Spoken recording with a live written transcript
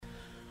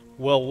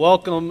Well,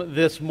 welcome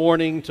this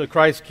morning to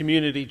Christ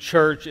Community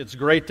Church. It's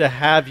great to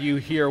have you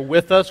here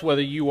with us,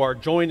 whether you are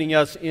joining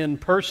us in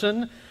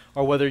person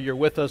or whether you're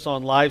with us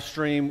on live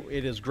stream.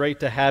 It is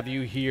great to have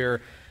you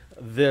here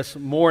this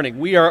morning.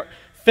 We are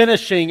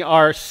finishing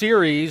our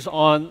series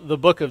on the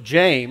book of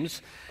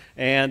James,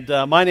 and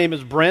my name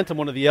is Brent. I'm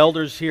one of the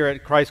elders here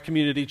at Christ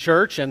Community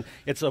Church, and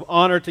it's an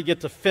honor to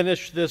get to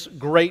finish this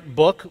great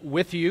book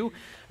with you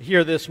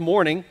here this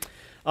morning.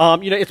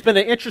 It's been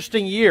an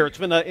interesting year. It's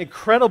been an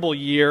incredible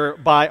year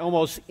by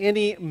almost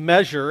any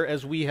measure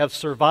as we have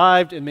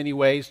survived in many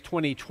ways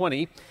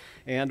 2020,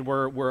 and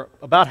we're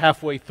about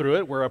halfway through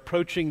it. We're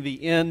approaching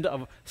the end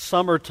of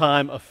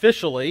summertime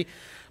officially,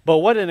 but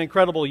what an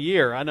incredible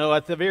year. I know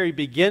at the very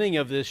beginning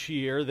of this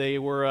year,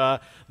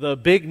 the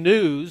big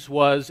news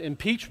was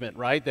impeachment,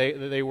 right?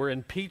 They were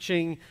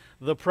impeaching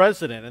the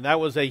president, and that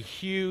was a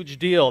huge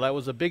deal. That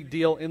was a big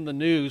deal in the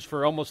news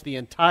for almost the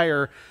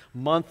entire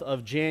month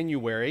of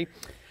January.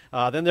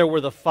 Then there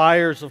were the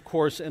fires, of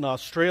course, in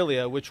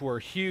Australia, which were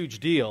a huge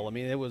deal. I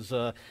mean, it was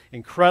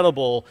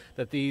incredible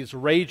that these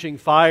raging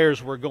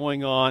fires were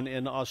going on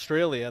in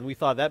Australia, and we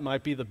thought that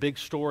might be the big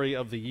story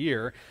of the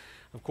year,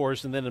 of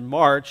course. And then in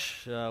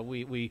March,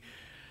 we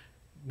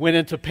went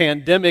into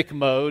pandemic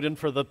mode, and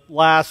for the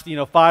last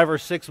 5 or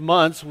 6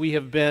 months, we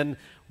have been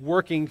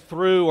working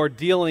through or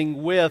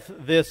dealing with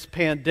this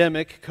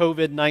pandemic,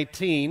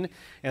 COVID-19,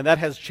 and that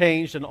has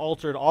changed and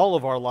altered all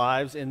of our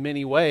lives in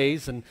many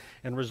ways and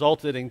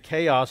resulted in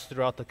chaos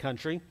throughout the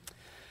country.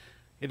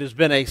 It has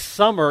been a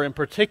summer in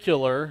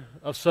particular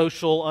of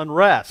social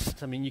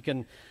unrest. I mean, you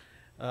can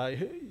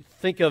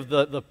think of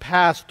the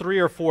past 3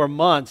 or 4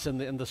 months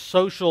and the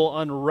social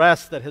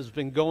unrest that has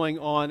been going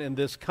on in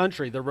this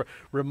country, the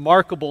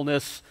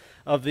remarkableness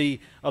of the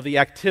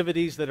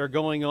activities that are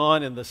going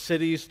on in the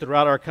cities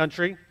throughout our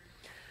country.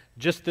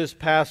 Just this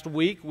past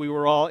week, we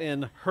were all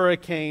in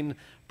hurricane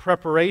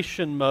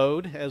preparation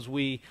mode as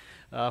we,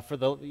 for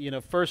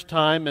the first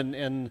time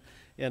in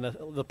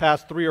the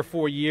past 3 or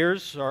 4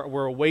 years,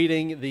 we're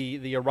awaiting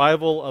the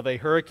arrival of a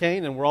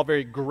hurricane, and we're all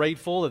very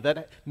grateful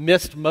that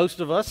missed most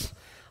of us,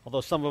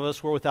 although some of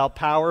us were without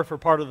power for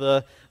part of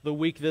the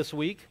week this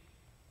week.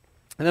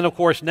 And then, of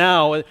course,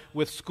 now,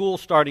 with school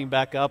starting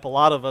back up, a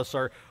lot of us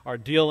are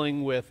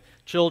dealing with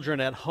children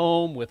at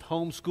home, with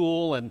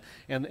homeschool,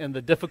 and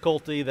the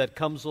difficulty that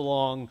comes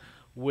along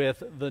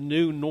with the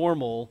new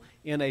normal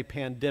in a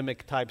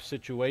pandemic-type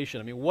situation.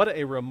 I mean, what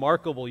a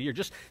remarkable year.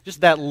 Just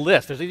that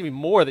list. There's even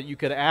more that you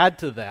could add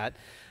to that,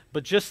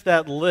 but just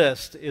that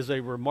list is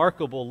a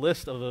remarkable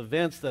list of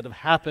events that have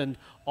happened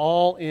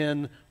all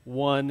in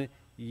one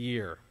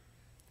year.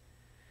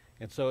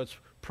 And so it's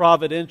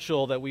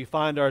providential that we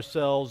find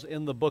ourselves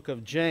in the book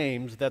of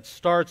James that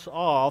starts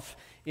off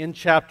in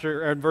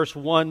chapter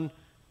 1,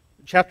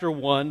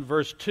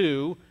 verse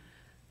 2,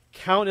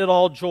 "Count it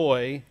all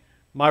joy,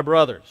 my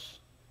brothers,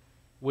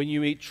 when you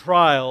meet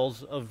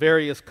trials of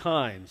various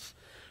kinds,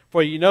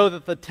 for you know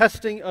that the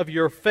testing of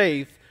your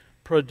faith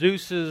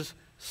produces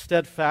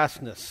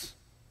steadfastness.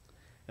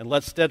 And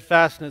let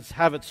steadfastness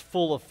have its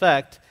full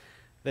effect,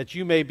 that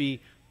you may be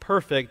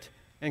perfect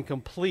and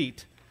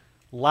complete,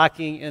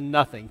 lacking in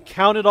nothing."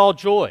 Count it all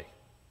joy,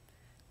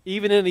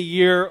 even in a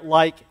year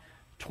like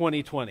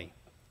 2020.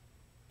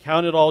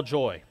 Count it all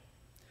joy,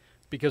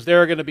 because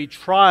there are going to be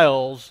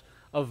trials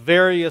of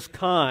various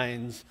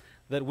kinds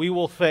that we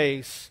will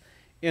face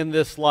in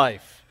this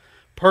life.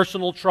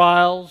 Personal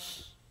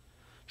trials,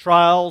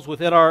 trials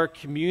within our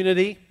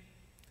community,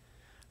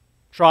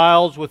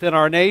 trials within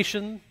our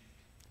nation,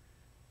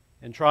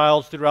 and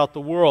trials throughout the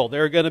world.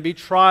 There are going to be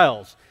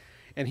trials.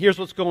 And here's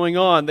what's going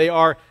on. They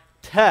are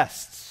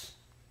tests.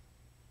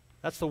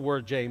 That's the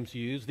word James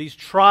used. These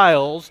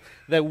trials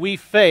that we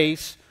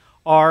face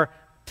are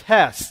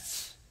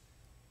tests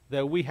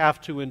that we have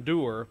to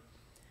endure.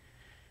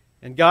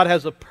 And God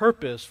has a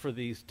purpose for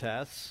these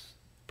tests,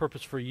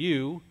 purpose for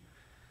you,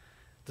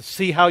 to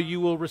see how you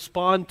will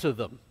respond to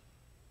them.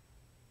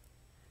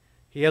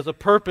 He has a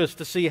purpose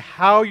to see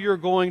how you're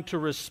going to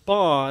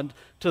respond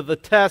to the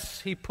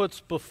tests He puts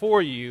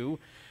before you,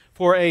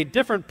 for a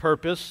different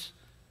purpose,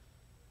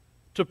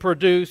 to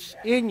produce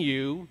in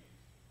you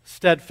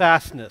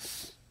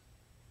steadfastness,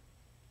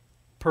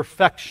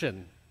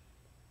 perfection,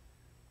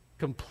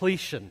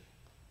 completion.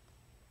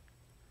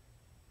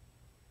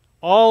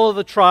 All of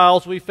the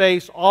trials we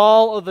face,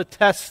 all of the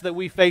tests that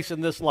we face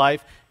in this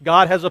life,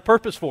 God has a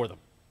purpose for them.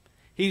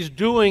 He's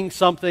doing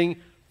something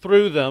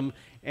through them,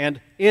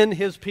 and in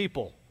His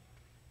people,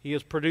 He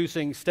is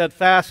producing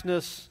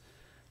steadfastness,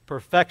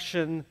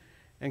 perfection,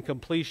 and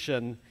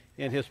completion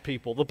in His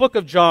people. The book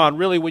of John,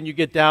 really, when you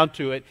get down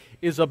to it,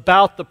 is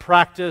about the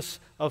practice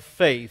of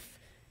faith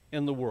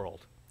in the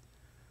world.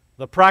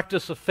 The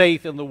practice of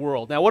faith in the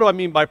world. Now, what do I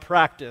mean by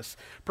practice?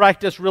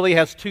 Practice really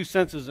has two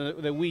senses in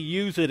it, that we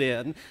use it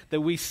in,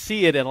 that we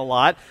see it in a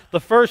lot. The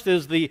first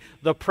is the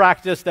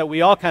practice that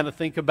we all kind of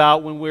think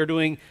about when we're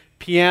doing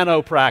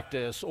piano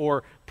practice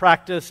or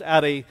practice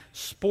at a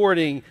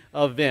sporting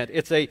event.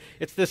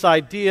 It's this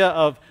idea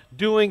of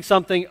doing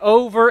something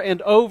over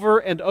and over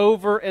and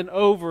over and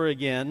over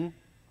again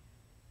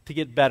to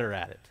get better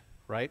at it,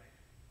 right?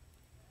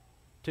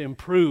 To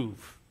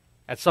improve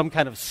at some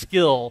kind of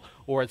skill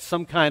or at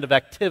some kind of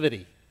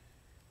activity.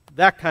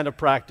 That kind of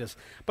practice.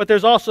 But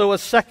there's also a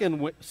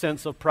second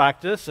sense of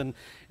practice, and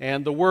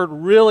the word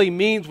really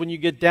means, when you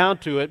get down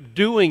to it,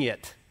 doing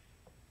it.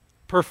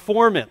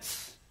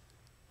 Performance.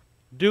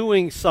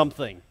 Doing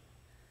something.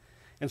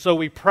 And so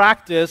we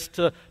practice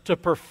to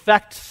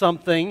perfect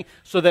something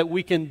so that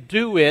we can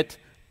do it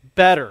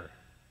better.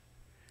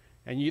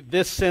 And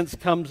this sense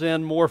comes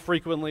in more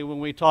frequently when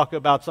we talk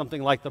about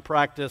something like the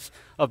practice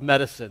of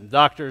medicine.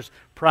 Doctors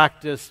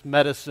practice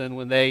medicine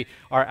when they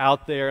are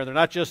out there. They're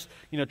not just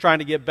trying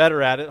to get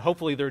better at it.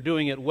 Hopefully they're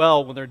doing it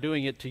well when they're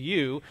doing it to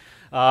you.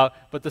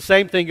 But the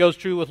same thing goes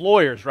true with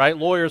lawyers, right?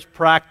 Lawyers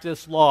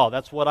practice law.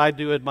 That's what I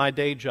do at my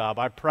day job.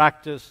 I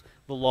practice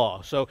the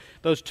law. So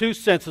those two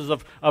senses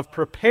of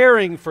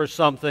preparing for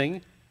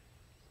something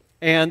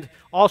and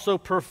also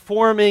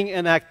performing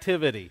an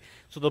activity.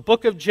 So the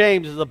book of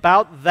James is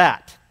about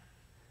that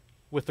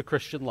with the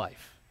Christian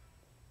life.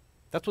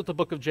 That's what the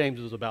book of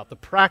James is about, the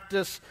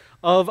practice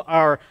of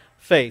our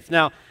faith.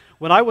 Now,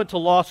 when I went to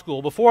law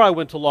school, before I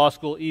went to law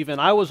school even,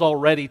 I was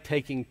already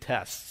taking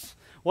tests.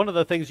 One of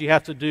the things you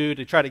have to do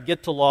to try to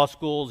get to law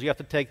school is you have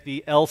to take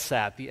the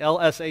LSAT, the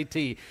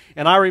LSAT.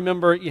 And I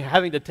remember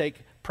having to take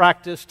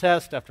practice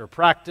test after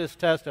practice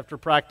test after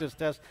practice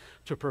test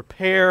to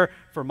prepare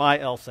for my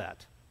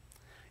LSAT.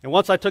 And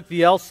once I took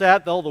the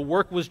LSAT, though, the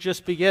work was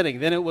just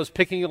beginning. Then it was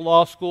picking a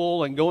law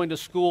school and going to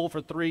school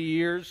for 3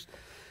 years,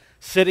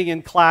 sitting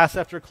in class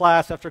after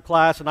class after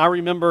class. And I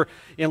remember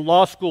in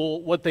law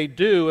school what they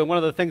do, and one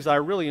of the things I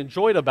really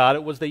enjoyed about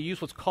it was they use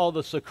what's called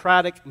the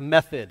Socratic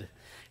method.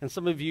 And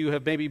some of you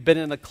have maybe been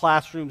in a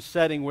classroom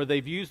setting where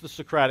they've used the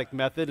Socratic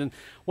method. And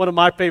one of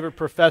my favorite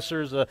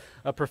professors, a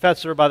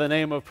professor by the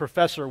name of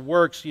Professor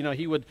Works,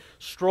 he would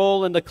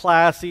stroll into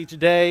class each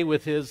day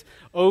with his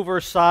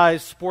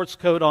oversized sports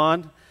coat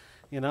on.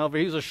 He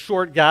was a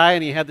short guy,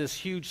 and he had this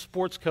huge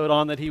sports coat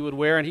on that he would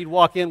wear, and he'd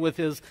walk in with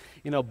his,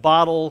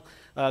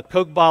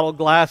 Coke bottle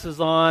glasses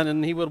on,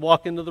 and he would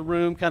walk into the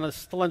room, kind of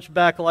slouch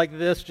back like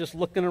this, just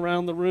looking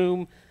around the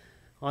room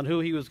on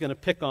who he was going to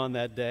pick on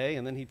that day.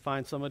 And then he'd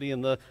find somebody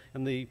in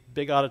the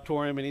big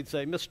auditorium, and he'd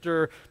say,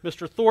 Mr.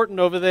 Thornton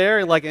over there,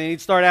 and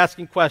he'd start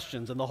asking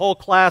questions. And the whole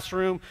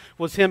classroom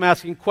was him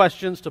asking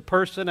questions to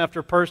person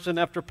after person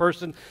after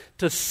person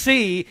to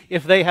see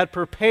if they had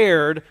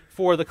prepared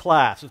for the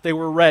class, if they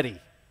were ready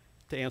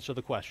to answer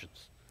the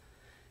questions.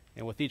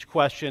 And with each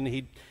question,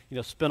 he'd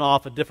spin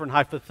off a different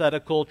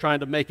hypothetical, trying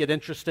to make it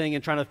interesting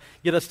and trying to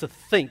get us to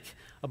think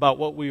about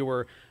what we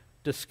were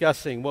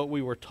discussing, what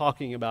we were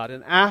talking about.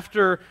 And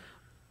after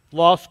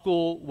law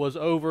school was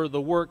over, the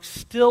work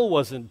still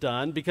wasn't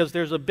done because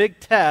there's a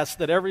big test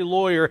that every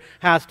lawyer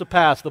has to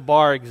pass, the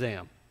bar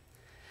exam.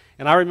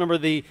 And I remember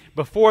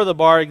before the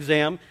bar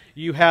exam,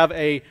 you have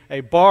a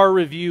bar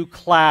review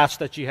class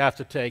that you have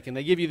to take. And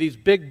they give you these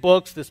big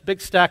books, this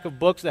big stack of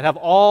books that have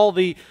all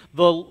the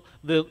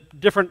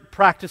different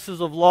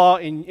practices of law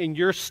in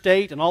your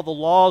state and all the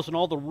laws and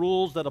all the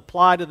rules that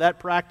apply to that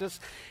practice.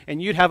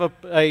 And you'd have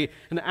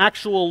an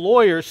actual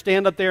lawyer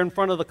stand up there in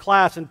front of the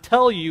class and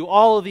tell you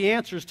all of the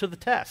answers to the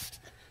test.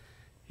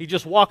 He'd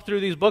just walk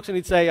through these books and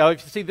he'd say,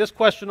 if you see this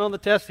question on the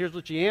test, here's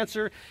what you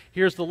answer.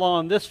 Here's the law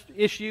on this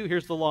issue.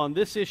 Here's the law on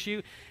this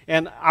issue.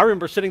 And I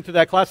remember sitting through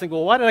that class and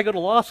going, well, why did I go to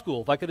law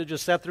school if I could have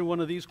just sat through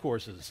one of these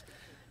courses?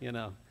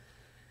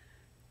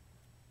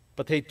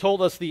 But they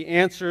told us the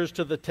answers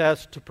to the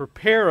test to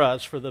prepare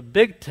us for the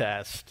big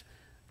test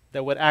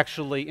that would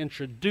actually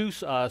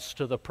introduce us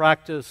to the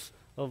practice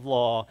of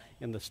law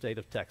in the state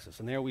of Texas.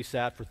 And there we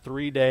sat for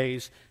 3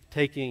 days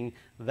taking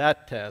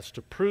that test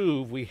to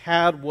prove we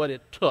had what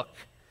it took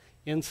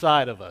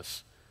inside of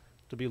us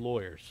to be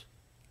lawyers.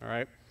 All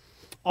right?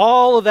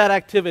 All of that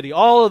activity,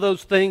 all of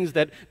those things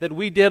that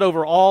we did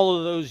over all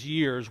of those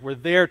years were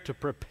there to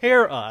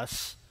prepare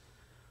us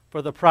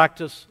for the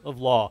practice of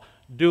law,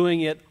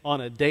 doing it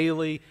on a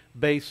daily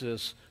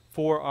basis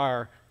for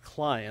our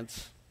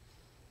clients.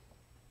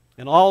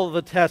 And all of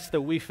the tests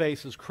that we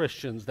face as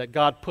Christians that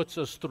God puts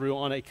us through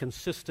on a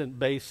consistent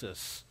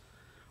basis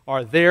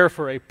are there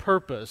for a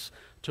purpose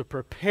to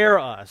prepare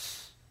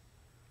us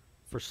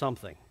for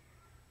something,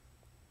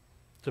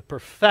 to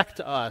perfect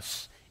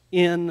us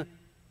in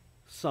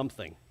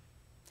something.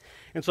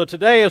 And so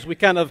today, as we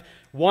kind of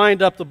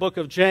wind up the book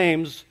of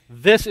James,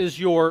 this is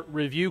your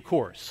review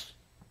course.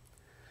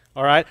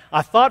 All right?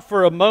 I thought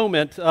for a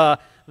moment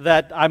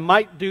that I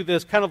might do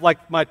this kind of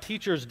like my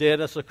teachers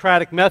did, a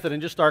Socratic method,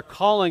 and just start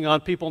calling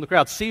on people in the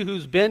crowd, see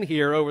who's been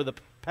here over the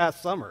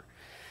past summer,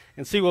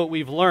 and see what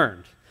we've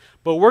learned.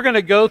 But we're going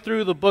to go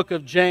through the book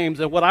of James,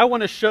 and what I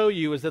want to show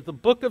you is that the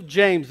book of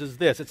James is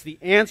this. It's the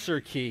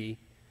answer key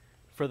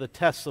for the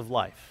tests of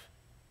life.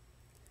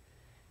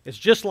 It's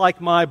just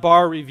like my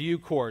bar review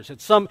course.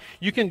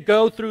 You can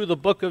go through the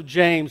book of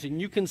James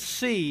and you can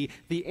see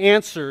the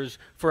answers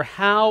for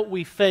how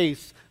we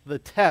face the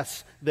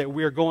tests that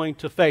we're going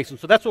to face. And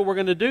so that's what we're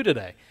going to do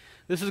today.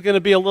 This is going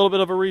to be a little bit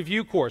of a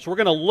review course. We're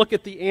going to look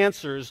at the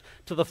answers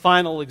to the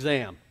final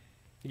exam.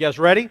 You guys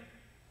ready?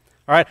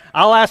 All All right,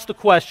 I'll ask the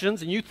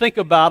questions, and you think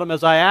about them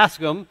as I ask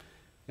them,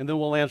 and then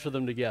we'll answer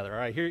them together. All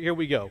right, here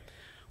we go.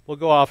 We'll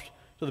go off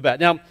to the bat.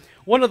 Now,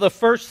 one of the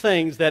first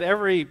things that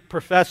every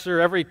professor,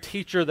 every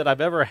teacher that I've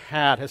ever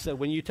had has said,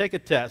 when you take a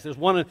test, there's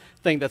one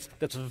thing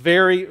that's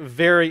very,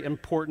 very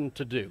important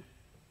to do.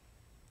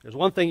 There's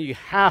one thing you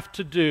have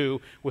to do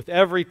with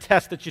every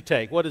test that you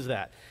take. What is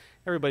that?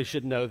 Everybody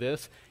should know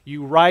this.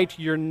 You write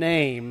your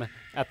name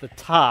at the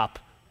top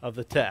of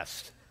the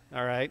test.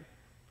 All right?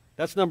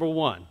 That's number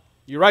one.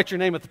 You write your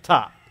name at the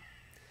top.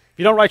 If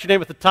you don't write your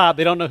name at the top,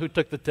 they don't know who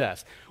took the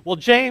test. Well,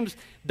 James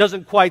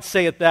doesn't quite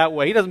say it that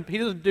way. He doesn't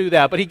do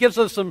that, but he gives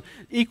us some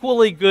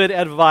equally good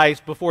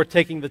advice before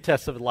taking the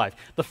test of life.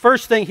 The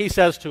first thing he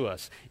says to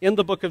us in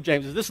the book of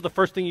James is this is the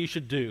first thing you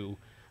should do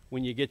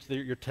when you get to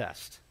your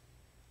test,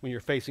 when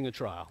you're facing a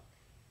trial.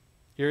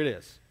 Here it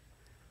is.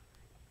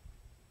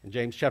 In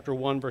James chapter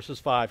 1, verses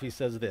 5, he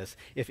says this,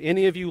 "If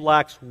any of you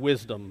lacks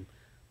wisdom,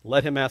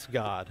 let him ask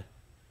God,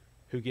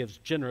 who gives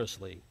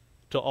generously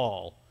to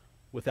all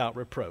without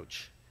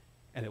reproach,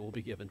 and it will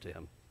be given to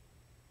him."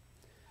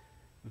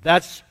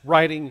 That's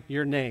writing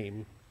your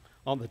name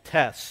on the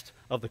test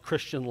of the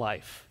Christian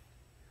life.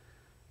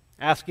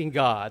 Asking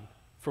God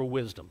for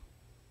wisdom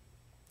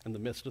in the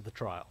midst of the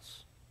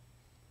trials.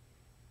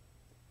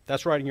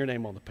 That's writing your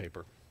name on the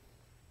paper.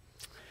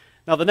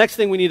 Now, the next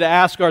thing we need to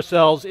ask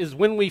ourselves is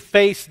when we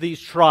face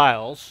these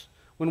trials,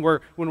 when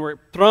we're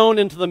thrown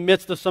into the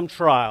midst of some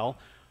trial,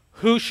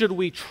 who should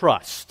we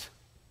trust?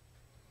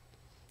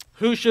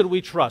 Who should we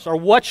trust? Or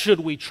what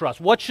should we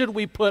trust? What should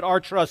we put our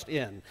trust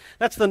in?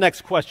 That's the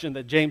next question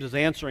that James is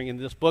answering in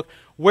this book.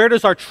 Where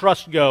does our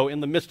trust go in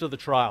the midst of the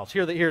trials?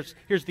 Here's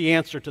the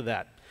answer to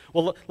that.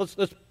 Well, let's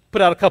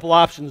put out a couple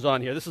options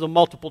on here. This is a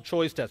multiple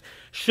choice test.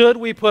 Should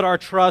we put our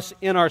trust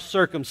in our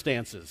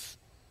circumstances?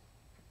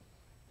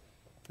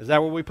 Is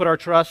that where we put our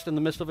trust in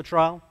the midst of a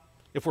trial?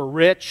 If we're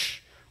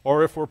rich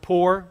or if we're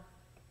poor?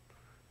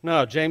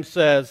 No, James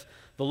says,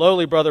 the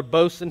lowly brother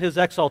boasts in his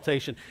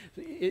exaltation.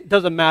 It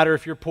doesn't matter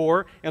if you're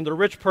poor, and the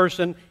rich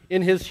person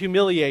in his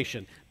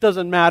humiliation.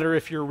 Doesn't matter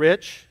if you're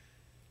rich.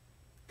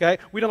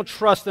 Okay? We don't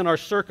trust in our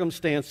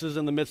circumstances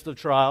in the midst of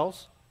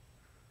trials.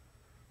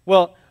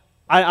 Well,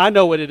 I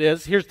know what it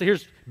is. Here's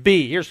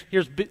B.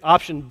 Here's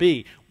option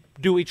B.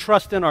 Do we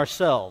trust in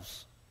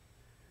ourselves?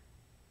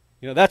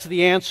 You know, that's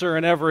the answer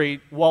in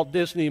every Walt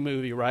Disney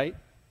movie, right?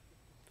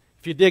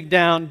 If you dig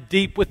down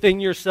deep within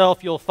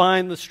yourself, you'll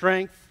find the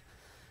strength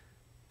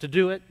to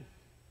do it.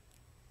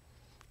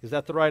 Is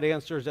that the right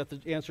answer? Is that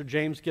the answer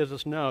James gives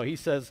us? No. He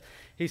says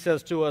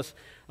to us,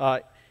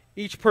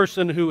 each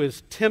person who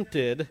is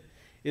tempted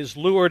is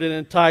lured and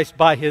enticed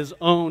by his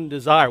own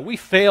desire. We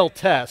fail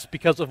tests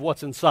because of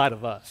what's inside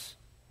of us.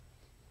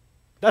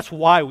 That's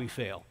why we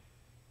fail.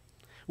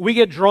 We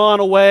get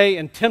drawn away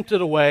and tempted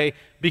away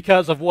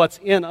because of what's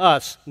in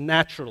us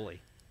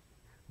naturally.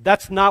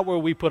 That's not where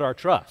we put our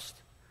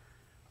trust.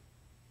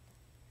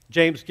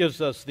 James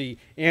gives us the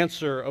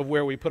answer of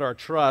where we put our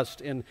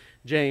trust in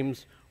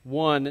James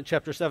 1,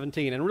 chapter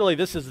 17. And really,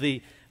 this is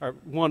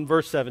 1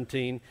 verse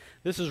 17.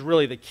 This is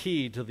really the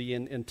key to the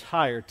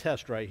entire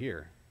test right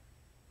here.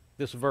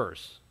 This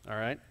verse, all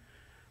right?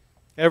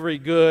 Every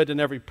good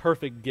and every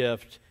perfect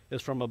gift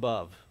is from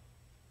above,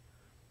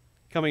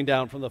 coming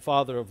down from the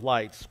Father of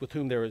lights, with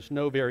whom there is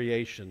no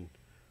variation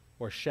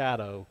or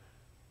shadow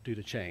due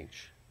to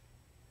change.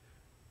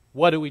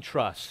 What do we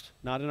trust?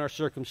 Not in our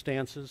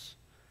circumstances,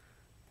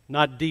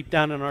 not deep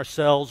down in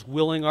ourselves,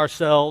 willing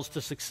ourselves to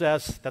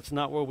success. That's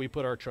not where we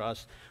put our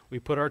trust. We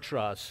put our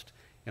trust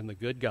in the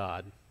good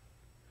God,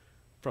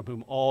 from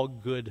whom all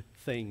good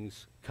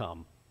things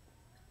come.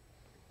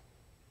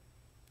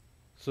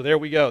 So there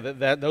we go.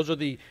 Those are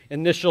the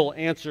initial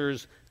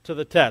answers to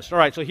the test. All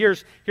right, so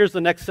here's the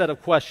next set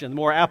of questions, the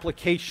more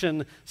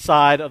application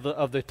side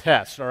of the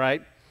test, all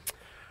right?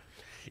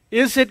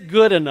 Is it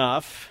good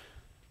enough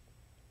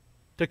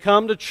to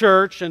come to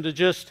church and to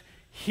just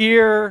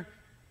hear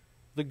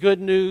the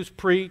good news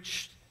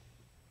preached?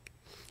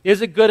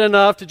 Is it good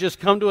enough to just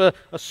come to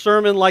a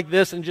sermon like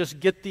this and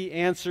just get the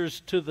answers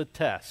to the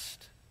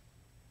test?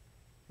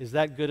 Is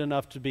that good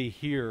enough to be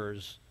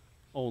hearers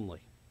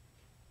only?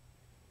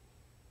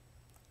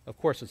 Of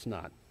course it's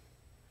not.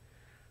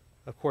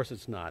 Of course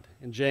it's not.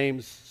 And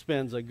James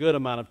spends a good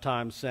amount of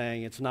time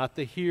saying it's not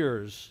the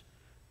hearers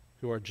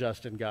who are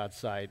just in God's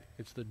sight,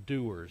 it's the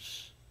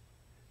doers.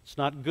 It's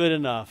not good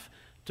enough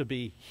to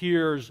be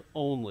hearers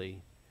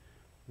only.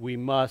 We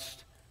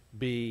must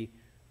be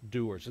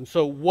doers. And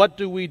so what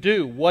do we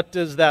do? What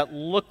does that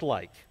look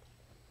like?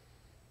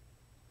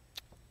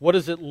 What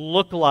does it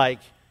look like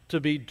to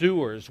be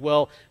doers?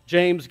 Well,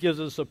 James gives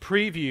us a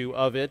preview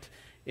of it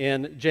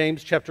in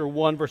James chapter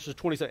 1, verses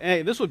 27.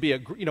 Hey, this would be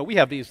we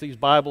have these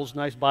Bibles,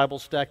 nice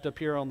Bibles stacked up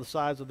here on the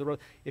sides of the road.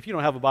 If you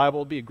don't have a Bible,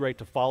 it would be great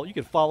to follow. You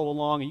can follow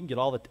along, and you can get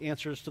all the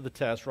answers to the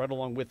test right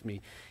along with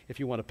me if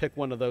you want to pick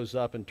one of those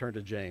up and turn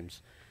to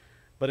James.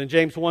 But in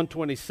James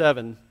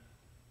 1:27,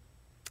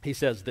 he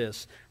says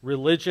this,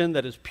 "Religion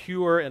that is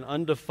pure and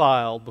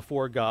undefiled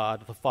before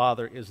God the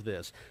Father is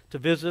this, to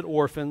visit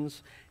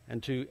orphans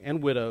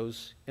and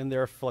widows in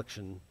their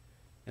affliction,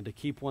 and to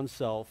keep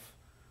oneself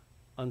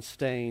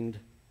unstained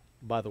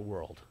by the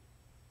world.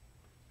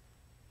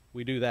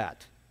 We do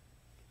that.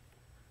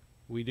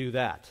 We do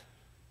that.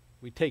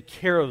 We take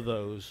care of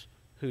those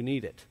who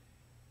need it.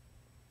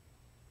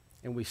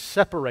 And we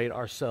separate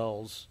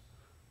ourselves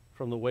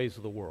from the ways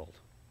of the world.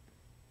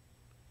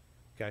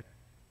 Okay?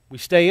 We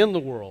stay in the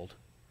world,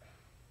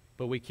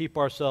 but we keep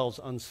ourselves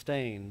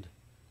unstained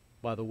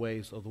by the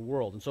ways of the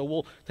world. And so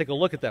we'll take a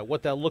look at that,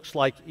 what that looks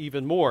like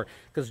even more,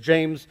 because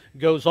James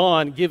goes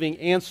on giving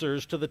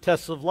answers to the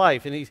tests of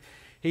life. And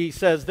he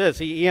says this,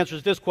 he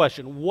answers this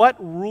question: what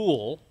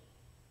rule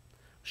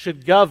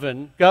should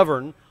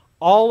govern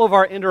all of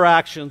our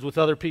interactions with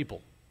other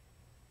people?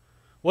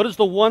 What is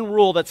the one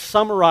rule that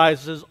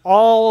summarizes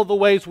all of the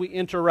ways we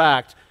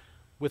interact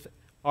with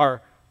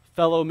our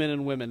fellow men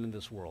and women in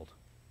this world?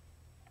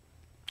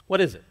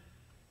 What is it?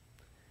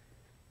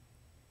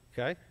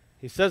 Okay?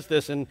 He says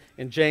this in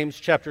James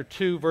chapter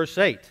 2, verse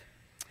 8.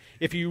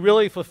 If you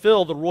really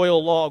fulfill the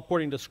royal law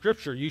according to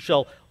Scripture, you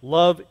shall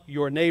love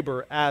your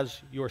neighbor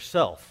as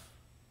yourself.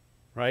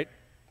 Right?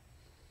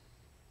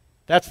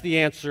 That's the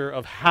answer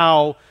of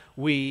how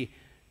we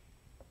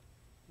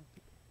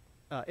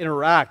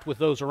interact with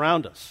those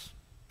around us,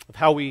 of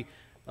how we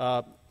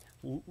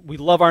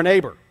love our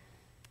neighbor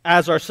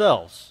as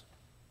ourselves.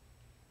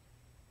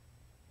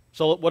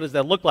 So what does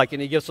that look like?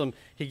 And he gives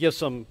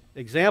some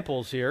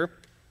examples here.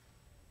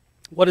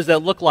 What does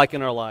that look like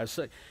in our lives?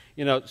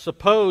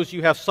 Suppose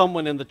you have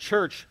someone in the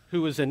church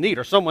who is in need,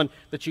 or someone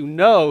that you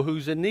know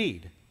who's in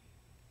need.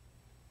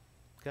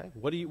 Okay,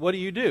 what do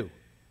you do?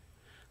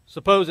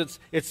 Suppose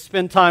it's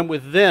spend time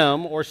with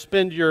them, or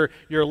spend your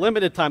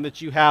limited time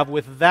that you have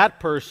with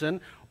that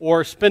person,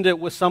 or spend it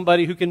with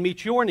somebody who can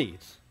meet your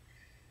needs.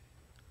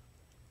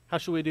 How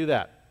should we do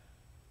that?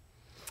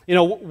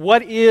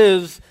 What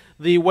is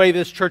the way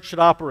this church should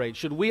operate?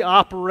 Should we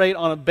operate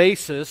on a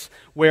basis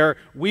where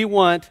we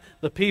want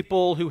the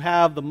people who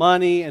have the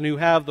money and who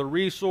have the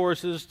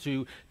resources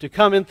to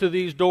come in through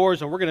these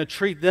doors, and we're going to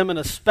treat them in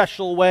a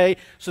special way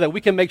so that we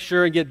can make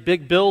sure and get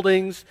big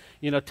buildings,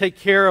 take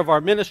care of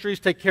our ministries,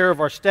 take care of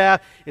our staff?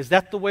 Is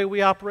that the way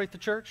we operate the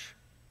church?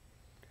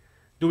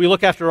 Do we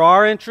look after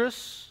our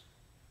interests,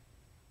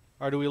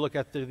 or do we look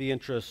after the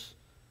interests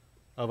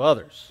of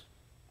others?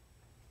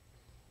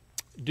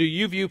 Do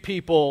you view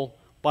people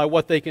by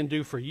what they can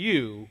do for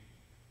you,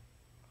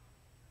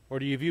 or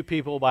do you view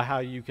people by how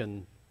you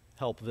can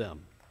help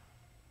them?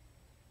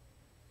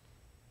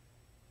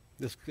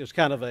 There's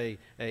kind of a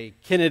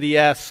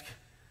Kennedy-esque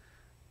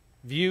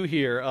view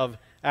here of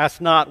ask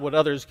not what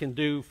others can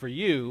do for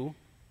you,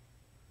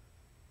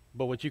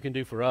 but what you can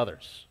do for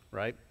others,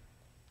 right?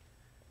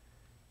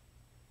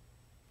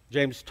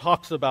 James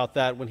talks about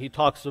that when he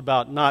talks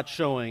about not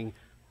showing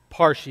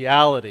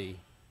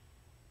partiality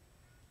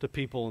to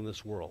people in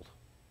this world.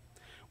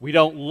 We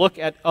don't look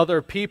at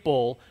other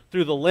people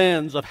through the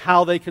lens of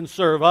how they can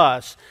serve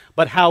us,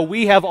 but how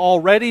we have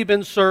already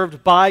been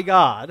served by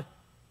God,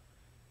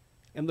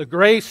 and the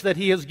grace that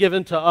He has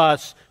given to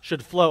us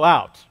should flow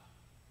out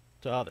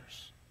to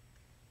others.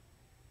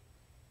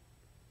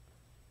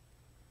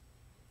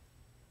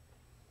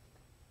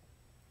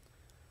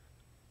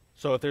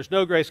 So if there's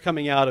no grace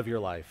coming out of your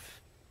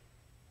life,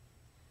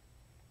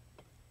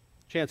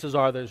 chances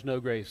are there's no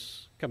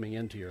grace coming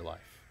into your life.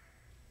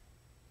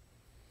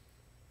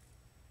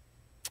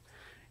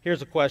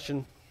 Here's a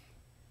question.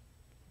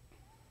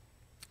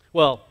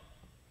 Well,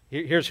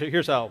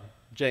 here's how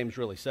James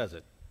really says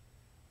it.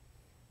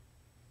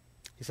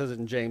 He says it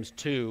in James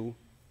 2,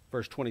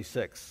 verse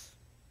 26.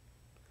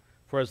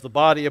 For as the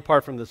body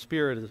apart from the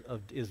spirit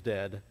is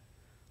dead,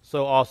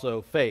 so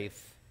also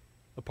faith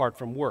apart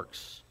from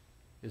works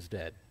is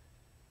dead.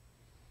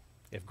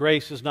 If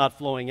grace is not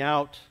flowing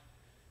out,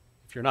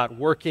 if you're not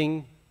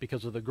working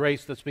because of the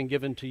grace that's been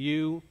given to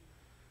you,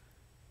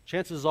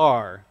 chances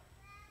are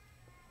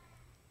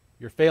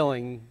you're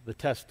failing the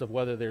test of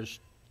whether there's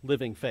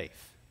living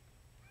faith.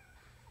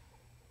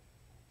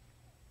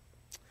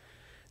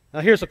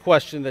 Now here's a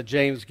question that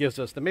James gives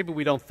us that maybe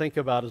we don't think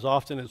about as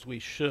often as we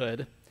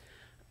should.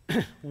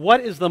 What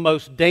is the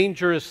most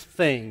dangerous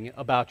thing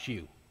about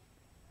you?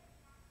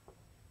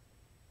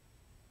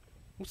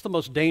 What's the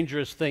most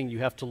dangerous thing you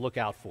have to look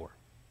out for?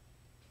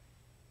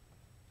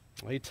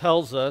 Well, he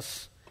tells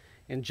us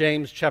in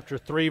James chapter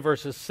 3,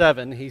 verses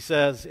 7, he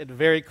says it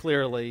very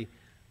clearly,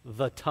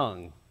 the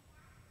tongue.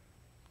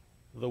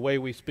 The way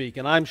we speak.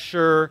 And I'm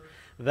sure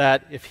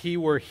that if he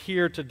were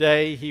here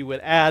today, he would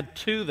add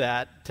to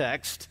that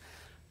text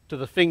to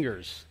the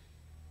fingers.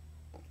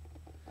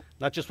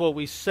 Not just what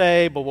we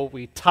say, but what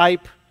we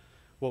type,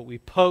 what we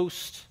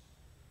post,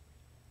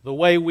 the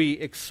way we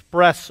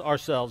express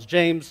ourselves.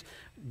 James'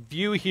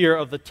 view here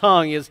of the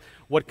tongue is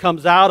what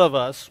comes out of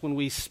us when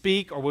we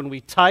speak or when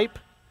we type,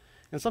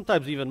 and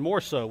sometimes even more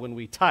so when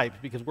we type,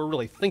 because we're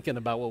really thinking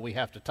about what we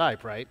have to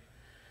type, right?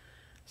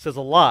 It says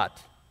a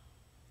lot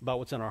about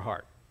what's in our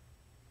heart.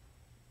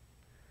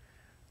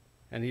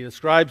 And he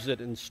describes it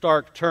in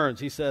stark terms.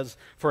 He says,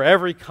 for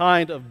every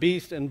kind of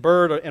beast and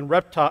bird and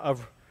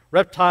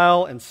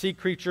reptile and sea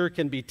creature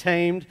can be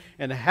tamed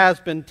and has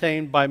been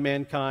tamed by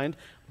mankind,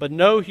 but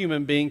no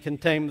human being can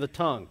tame the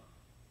tongue.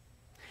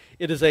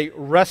 It is a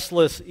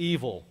restless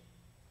evil,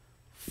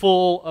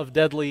 full of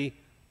deadly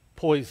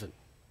poison.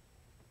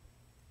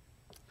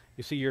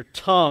 You see, your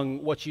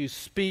tongue, what you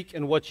speak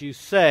and what you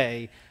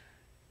say,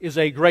 is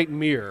a great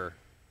mirror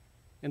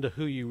into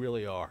who you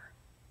really are,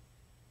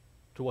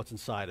 to what's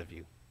inside of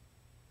you.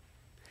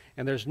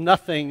 And there's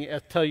nothing, I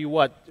tell you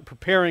what,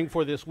 preparing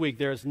for this week,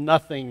 there's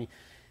nothing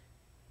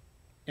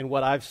in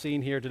what I've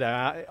seen here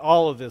today.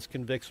 All of this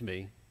convicts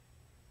me.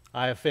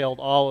 I have failed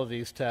all of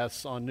these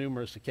tests on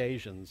numerous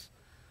occasions,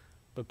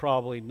 but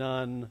probably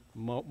none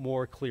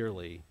more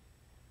clearly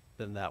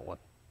than that one.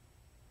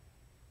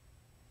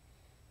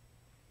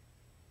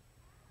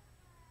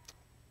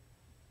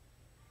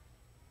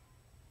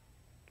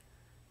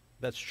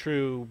 That's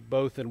true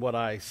both in what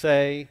I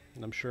say,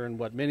 and I'm sure in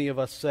what many of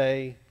us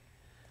say,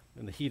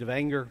 in the heat of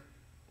anger,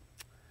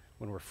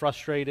 when we're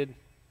frustrated,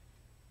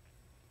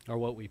 or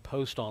what we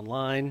post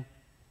online,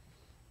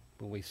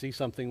 when we see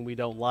something we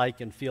don't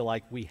like and feel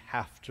like we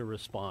have to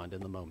respond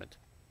in the moment.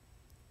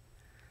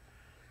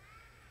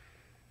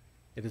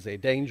 It is a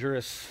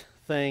dangerous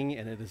thing,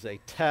 and it is a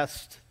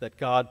test that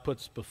God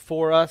puts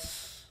before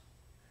us,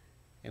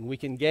 and we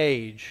can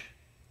gauge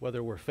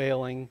whether we're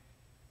failing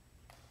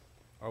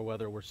or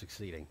whether we're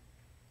succeeding.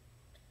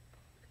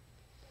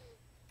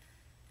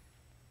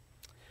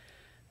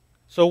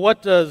 So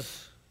what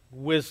does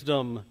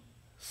wisdom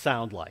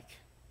sound like?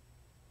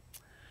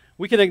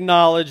 We can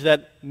acknowledge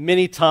that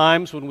many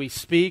times when we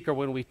speak or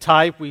when we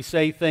type, we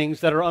say things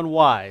that are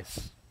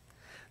unwise,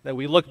 that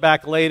we look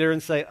back later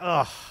and say,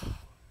 oh,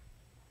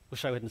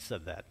 wish I hadn't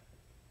said that.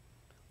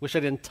 Wish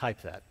I didn't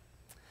type that.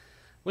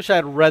 Wish I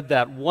had read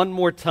that one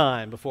more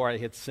time before I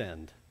hit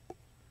send.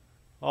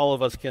 All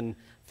of us can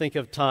think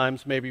of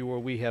times maybe where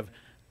we have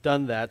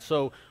done that.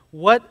 So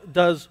what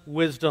does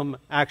wisdom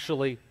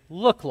actually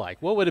look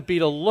like? What would it be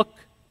to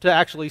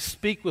actually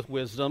speak with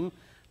wisdom,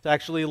 to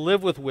actually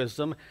live with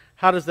wisdom?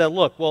 How does that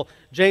look? Well,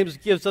 James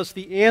gives us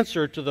the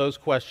answer to those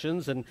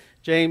questions in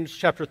James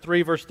chapter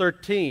 3, verse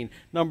 13.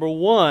 Number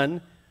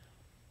one,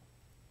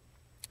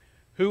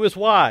 who is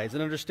wise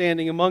and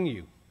understanding among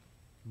you?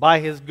 By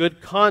his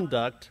good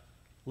conduct,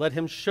 let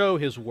him show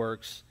his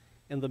works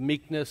in the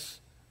meekness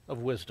of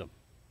wisdom.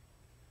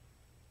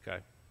 Okay.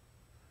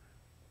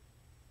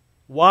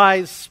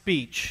 Wise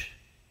speech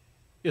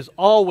is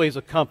always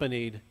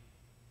accompanied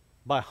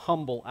by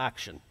humble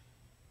action.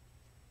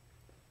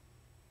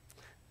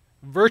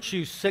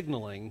 Virtue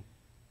signaling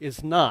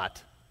is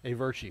not a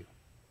virtue.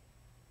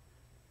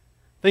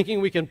 Thinking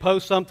we can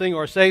post something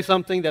or say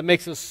something that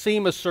makes us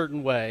seem a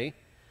certain way,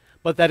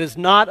 but that is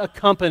not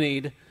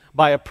accompanied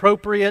by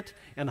appropriate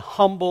and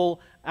humble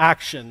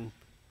action,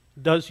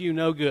 does you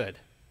no good.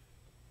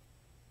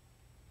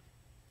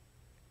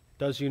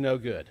 Does you no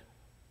good.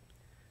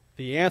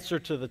 The answer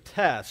to the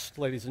test,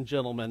 ladies and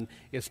gentlemen,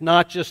 is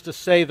not just to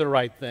say the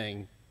right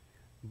thing,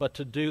 but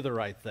to do the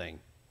right thing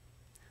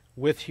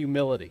with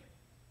humility.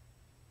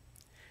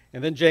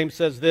 And then James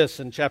says this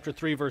in chapter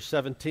 3, verse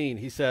 17.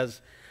 He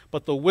says,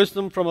 but the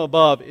wisdom from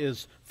above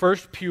is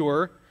first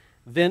pure,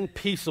 then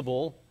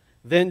peaceable,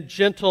 then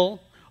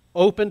gentle,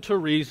 open to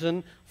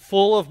reason,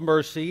 full of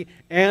mercy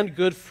and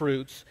good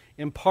fruits,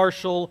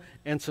 impartial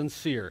and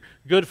sincere.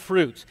 Good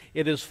fruits.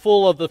 It is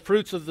full of the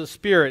fruits of the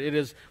Spirit. It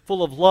is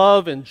full of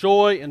love and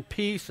joy and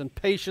peace and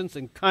patience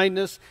and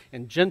kindness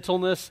and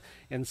gentleness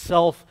and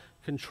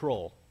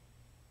self-control.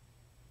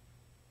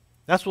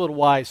 That's what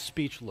wise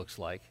speech looks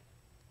like.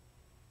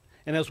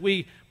 And as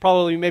we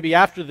probably maybe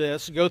after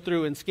this go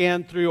through and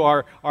scan through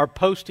our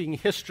posting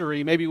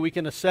history, maybe we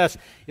can assess,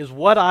 is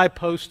what I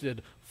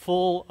posted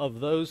full of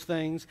those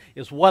things?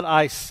 Is what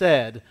I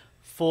said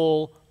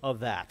full of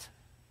that?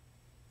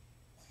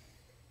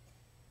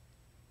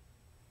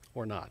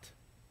 Or not?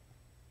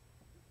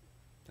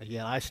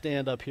 Again, I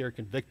stand up here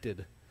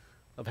convicted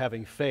of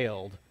having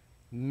failed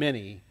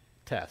many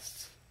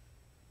tests.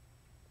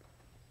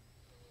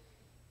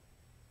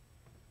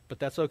 But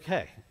that's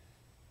okay.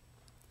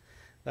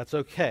 That's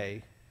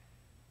okay,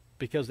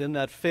 because in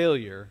that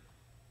failure,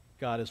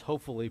 God is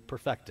hopefully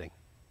perfecting.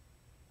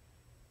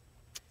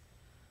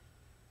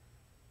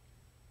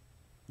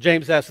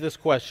 James asks this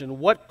question: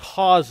 what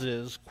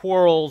causes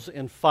quarrels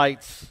and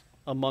fights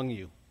among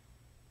you?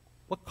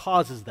 What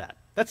causes that?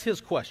 That's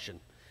his question.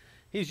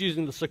 He's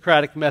using the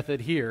Socratic method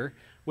here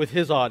with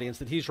his audience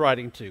that he's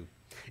writing to.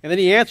 And then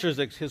he answers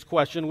his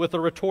question with a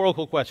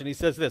rhetorical question. He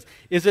says this: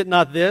 is it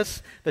not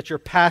this, that your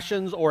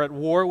passions are at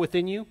war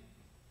within you?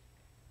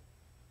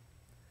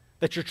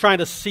 That you're trying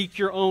to seek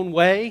your own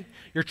way?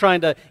 You're trying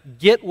to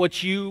get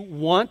what you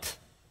want?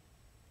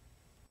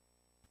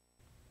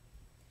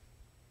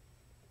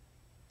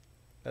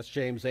 That's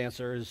James'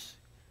 answer, is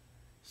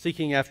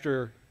seeking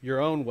after your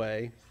own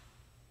way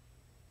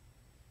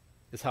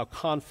is how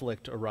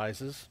conflict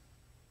arises.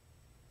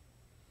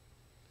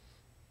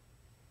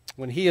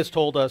 When he has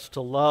told us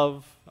to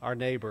love our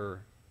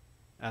neighbor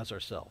as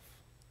ourselves.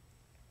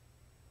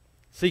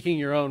 Seeking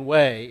your own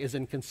way is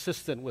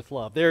inconsistent with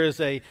love. There is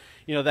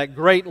that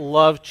great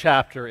love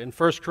chapter in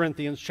 1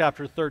 Corinthians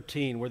chapter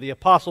 13 where the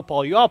Apostle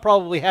Paul, you all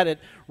probably had it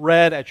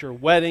read at your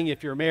wedding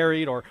if you're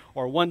married, or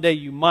one day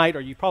you might,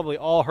 or you probably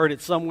all heard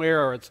it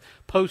somewhere, or it's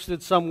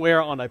posted somewhere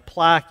on a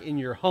plaque in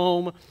your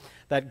home.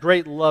 That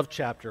great love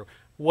chapter.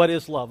 What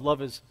is love?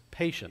 Love is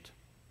patient.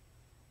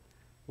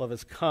 Love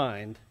is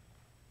kind,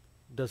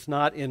 does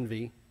not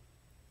envy,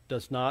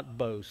 does not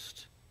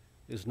boast,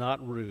 is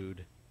not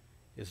rude,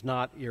 is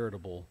not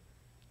irritable,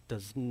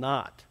 does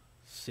not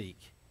seek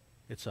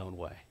its own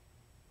way.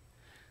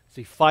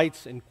 See,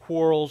 fights and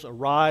quarrels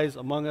arise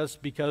among us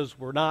because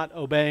we're not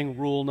obeying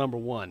rule number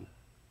 1.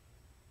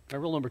 Or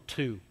rule number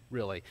 2,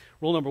 really.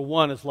 Rule number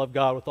 1 is love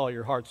God with all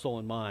your heart, soul,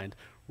 and mind.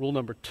 Rule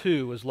number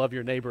 2 is love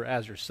your neighbor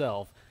as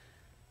yourself.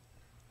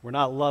 We're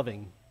not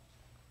loving,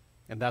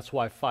 and that's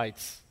why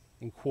fights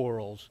and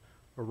quarrels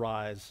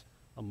arise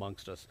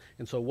amongst us.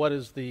 And so what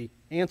is the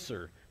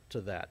answer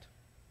to that?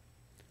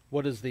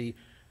 What is the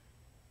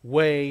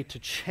way to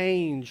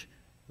change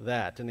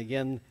that? And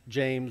again,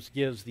 James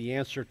gives the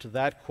answer to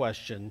that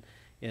question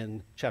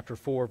in chapter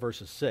 4,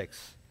 verses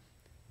 6.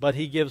 But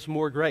he gives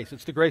more grace.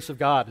 It's the grace of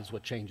God is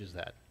what changes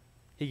that.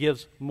 He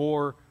gives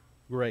more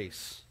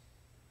grace.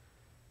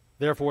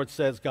 Therefore, it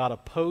says God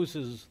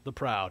opposes the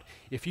proud.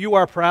 If you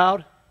are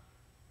proud,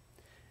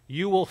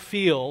 you will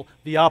feel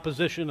the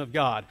opposition of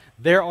God.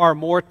 There are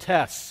more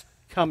tests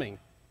coming.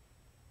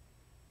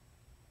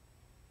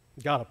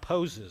 God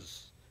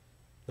opposes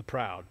the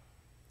proud,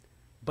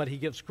 but he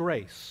gives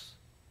grace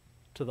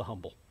to the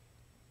humble.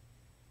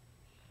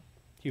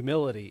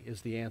 Humility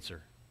is the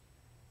answer.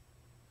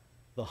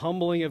 The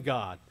humbling of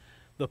God,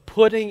 the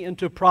putting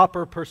into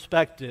proper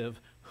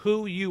perspective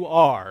who you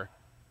are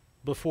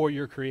before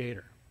your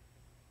Creator.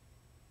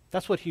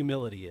 That's what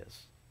humility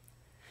is.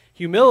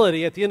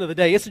 Humility, at the end of the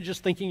day, isn't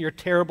just thinking you're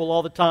terrible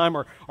all the time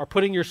or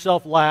putting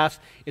yourself last.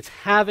 It's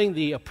having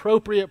the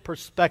appropriate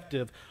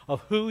perspective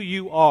of who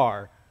you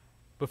are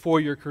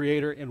before your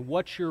Creator and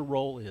what your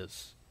role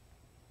is.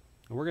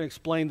 And we're going to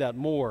explain that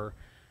more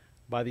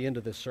by the end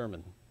of this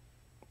sermon.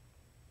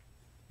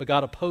 But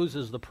God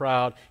opposes the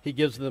proud. He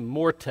gives them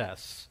more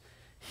tests.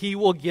 He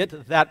will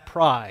get that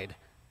pride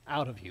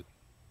out of you.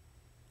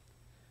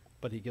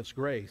 But he gives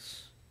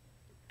grace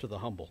to the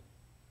humble.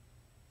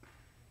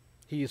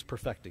 He is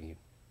perfecting you.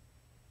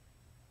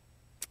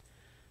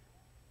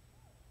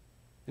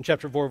 In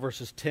chapter 4,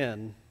 verses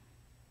 10,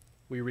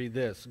 we read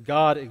this: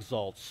 God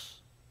exalts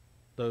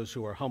those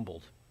who are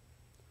humbled.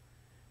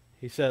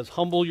 He says,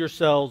 humble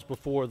yourselves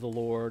before the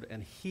Lord,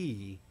 and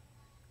he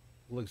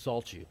will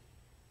exalt you.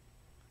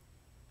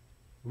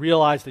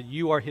 Realize that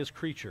you are his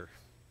creature,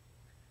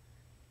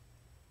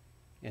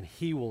 and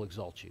he will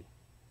exalt you.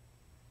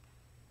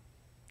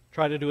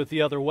 Try to do it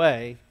the other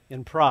way,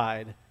 in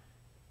pride,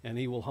 and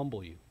he will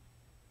humble you.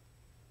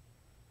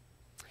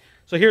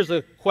 So here's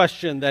a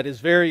question that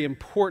is very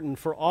important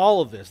for all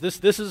of this.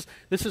 This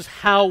is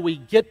how we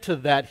get to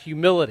that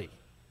humility.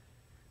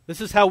 This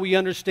is how we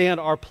understand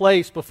our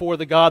place before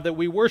the God that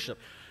we worship.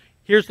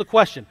 Here's the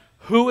question: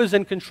 who is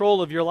in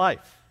control of your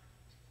life?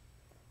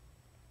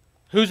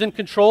 Who's in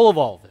control of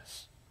all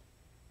this?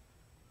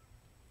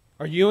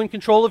 Are you in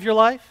control of your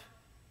life?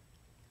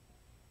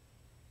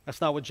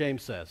 That's not what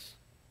James says.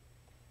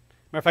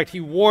 Matter of fact, he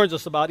warns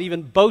us about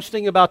even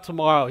boasting about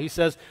tomorrow. He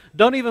says,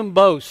 don't even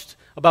boast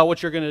about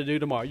what you're going to do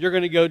tomorrow. You're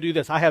going to go do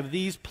this. I have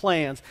these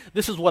plans.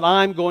 This is what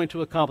I'm going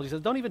to accomplish. He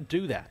says, don't even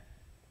do that.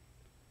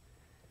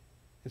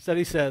 Instead,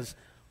 he says,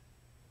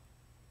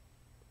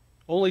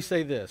 only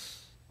say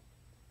this: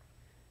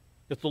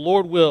 if the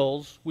Lord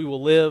wills, we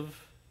will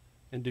live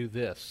and do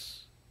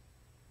this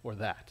or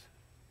that.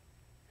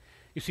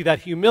 You see,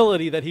 that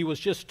humility that he was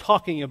just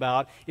talking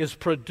about is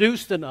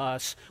produced in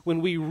us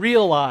when we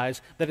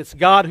realize that it's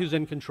God who's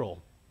in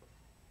control,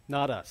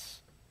 not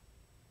us.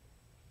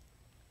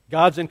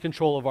 God's in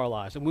control of our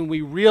lives. And when we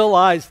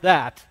realize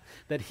that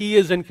he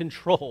is in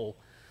control,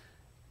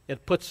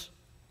 it puts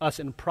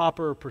us in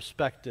proper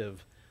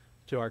perspective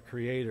to our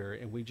Creator,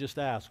 and we just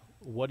ask,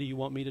 what do you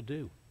want me to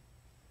do?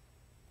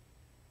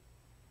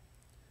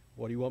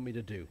 What do you want me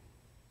to do?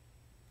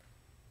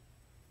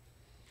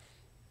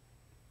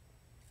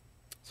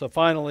 So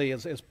finally,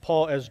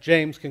 as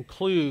James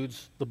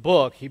concludes the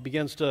book, he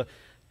begins to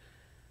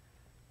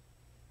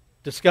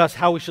discuss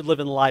how we should live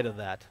in light of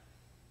that.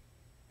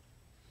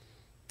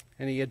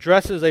 And he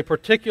addresses a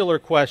particular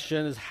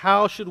question: is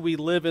how should we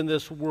live in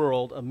this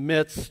world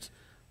amidst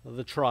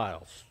the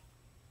trials?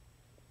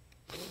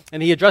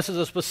 And he addresses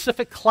a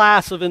specific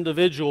class of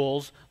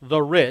individuals,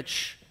 the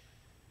rich.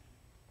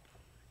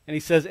 And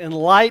he says, in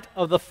light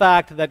of the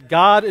fact that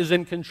God is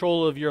in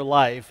control of your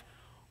life,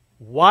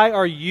 why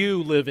are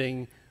you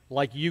living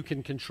like you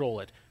can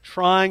control it?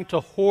 Trying to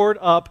hoard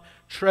up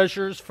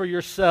treasures for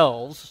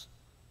yourselves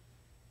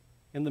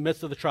in the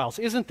midst of the trials.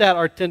 Isn't that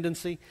our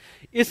tendency?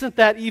 Isn't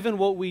that even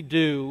what we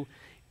do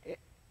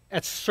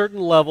at a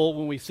certain level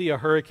when we see a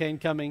hurricane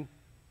coming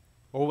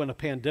or when a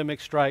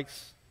pandemic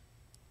strikes?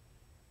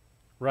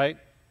 Right?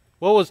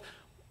 What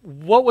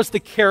what was the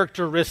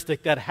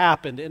characteristic that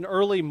happened in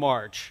early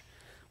March?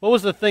 What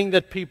was the thing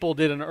that people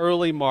did in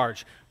early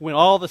March when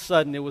all of a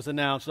sudden it was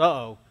announced,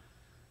 uh-oh,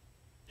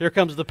 here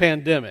comes the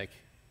pandemic?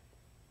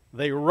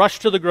 They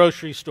rushed to the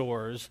grocery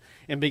stores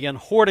and began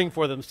hoarding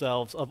for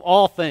themselves, of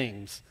all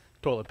things,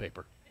 toilet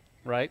paper,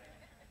 right?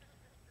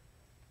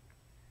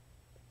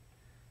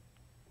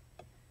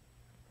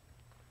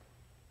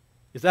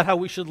 Is that how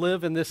we should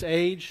live in this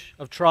age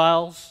of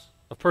trials,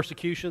 of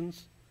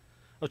persecutions,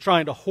 of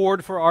trying to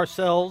hoard for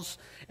ourselves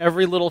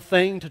every little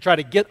thing to try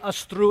to get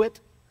us through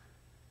it?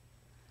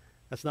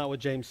 That's not what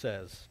James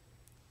says.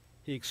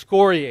 He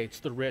excoriates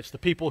the rich, the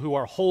people who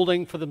are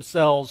holding for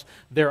themselves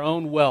their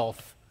own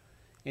wealth,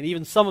 and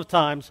even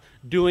sometimes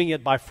doing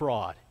it by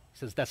fraud. He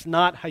says that's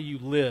not how you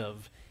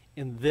live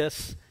in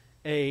this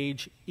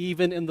age,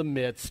 even in the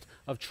midst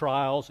of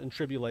trials and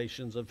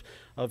tribulations,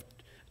 of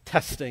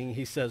testing.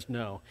 He says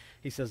no.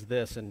 He says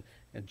this in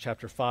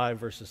chapter 5,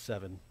 verses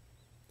 7.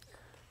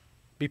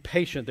 Be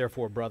patient,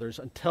 therefore, brothers,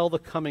 until the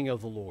coming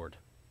of the Lord.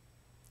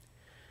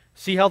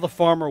 See how the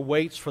farmer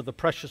waits for the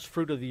precious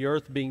fruit of the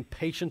earth, being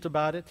patient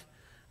about it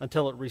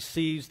until it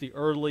receives the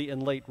early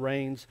and late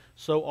rains.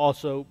 So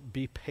also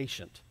be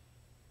patient.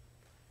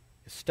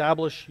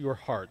 Establish your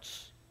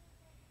hearts,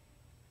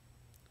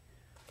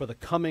 for the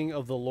coming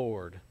of the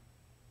Lord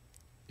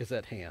is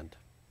at hand.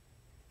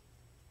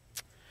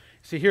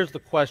 See, here's the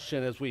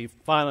question as we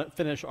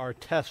finish our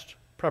test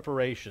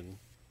preparation.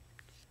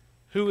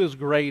 Who is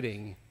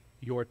grading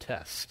your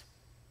test?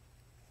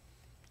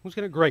 Who's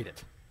going to grade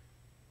it?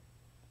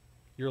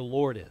 Your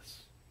Lord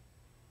is.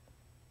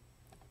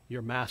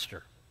 Your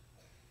Master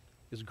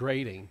is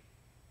grading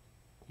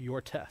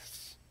your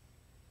tests.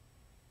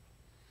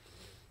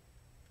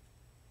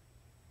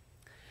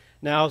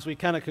 Now, as we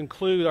kind of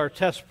conclude our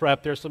test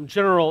prep, there's some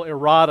general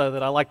errata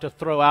that I like to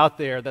throw out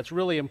there that's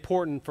really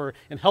important for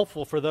and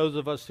helpful for those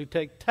of us who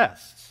take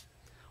tests.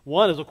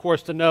 One is, of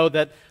course, to know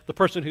that the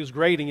person who's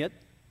grading it,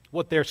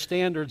 what their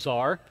standards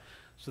are,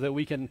 so that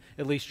we can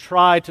at least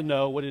try to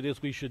know what it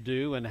is we should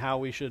do and how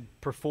we should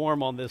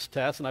perform on this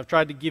test. And I've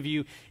tried to give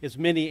you as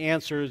many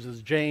answers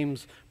as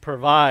James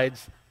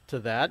provides to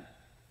that.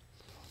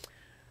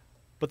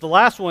 But the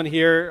last one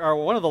here, or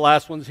one of the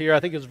last ones here,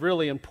 I think is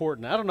really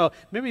important. I don't know,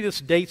 maybe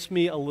this dates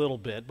me a little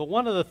bit, but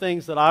one of the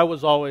things that I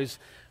was always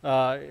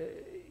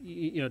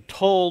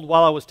told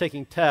while I was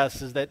taking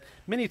tests is that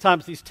many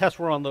times these tests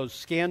were on those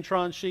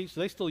Scantron sheets.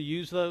 Do they still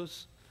use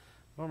those?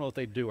 I don't know if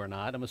they do or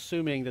not. I'm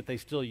assuming that they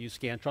still use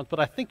Scantrons, but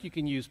I think you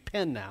can use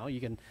pen now.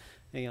 You can,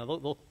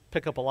 they'll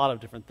pick up a lot of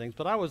different things.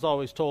 But I was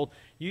always told,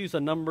 use a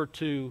number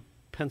 2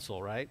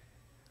 pencil, right?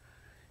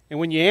 And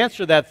when you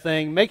answer that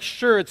thing, make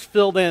sure it's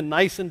filled in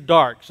nice and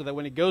dark so that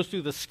when it goes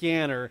through the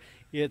scanner,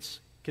 it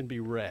can be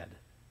read.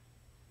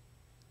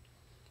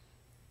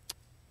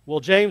 Well,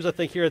 James, I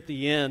think here at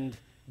the end,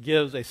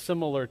 gives a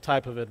similar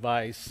type of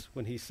advice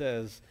when he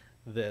says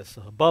this.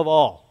 Above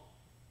all,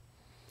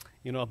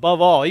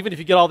 even if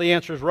you get all the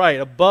answers right,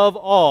 above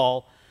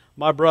all,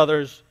 my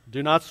brothers,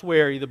 do not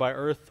swear either by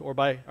earth or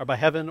by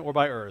heaven or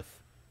by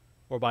earth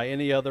or by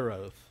any other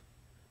oath,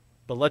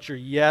 but let your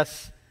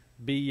yes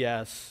be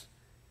yes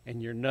and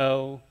your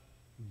no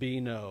be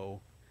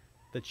no,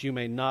 that you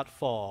may not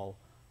fall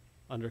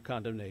under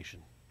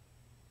condemnation.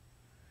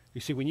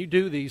 You see, when you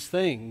do these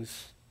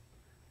things,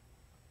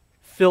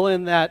 fill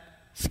in that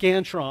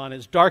Scantron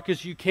as dark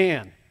as you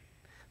can.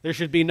 There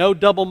should be no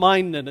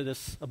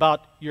double-mindedness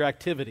about your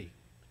activity.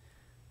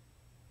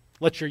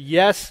 Let your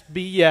yes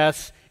be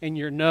yes and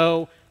your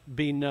no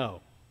be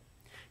no.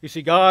 You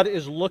see, God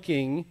is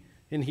looking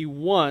and He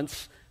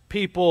wants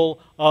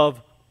people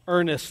of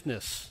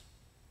earnestness,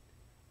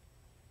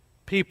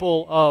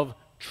 people of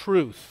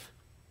truth,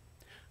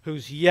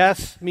 whose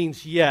yes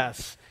means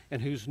yes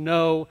and whose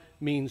no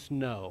means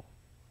no.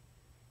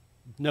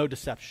 No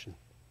deception.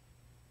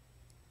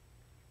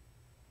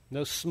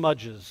 No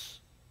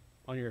smudges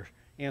on your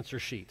answer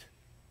sheet.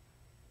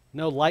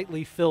 No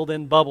lightly filled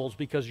in bubbles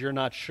because you're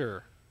not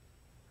sure.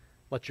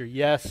 Let your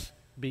yes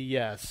be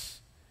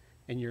yes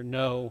and your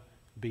no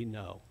be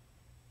no.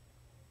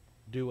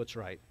 Do what's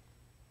right.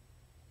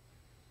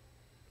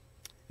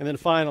 And then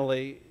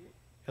finally,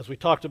 as we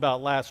talked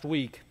about last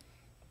week,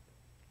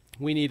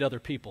 we need other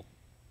people.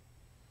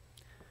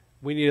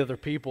 We need other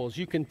people as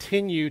you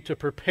continue to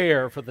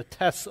prepare for the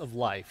tests of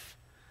life.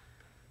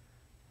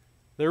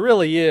 There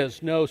really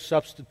is no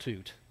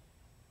substitute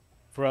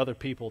for other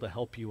people to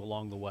help you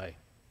along the way.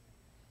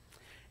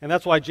 And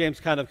that's why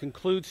James kind of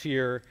concludes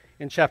here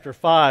in chapter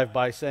 5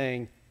 by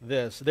saying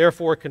this,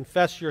 therefore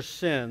confess your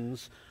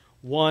sins to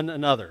one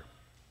another,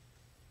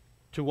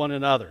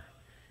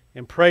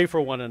 and pray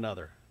for one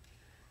another,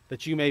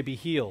 that you may be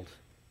healed.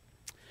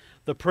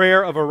 The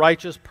prayer of a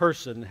righteous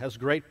person has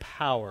great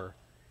power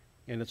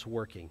in its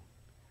working.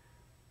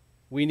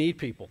 We need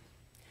people.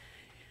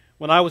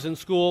 When I was in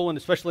school, and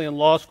especially in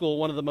law school,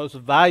 one of the most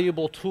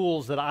valuable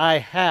tools that I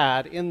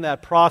had in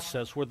that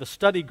process were the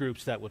study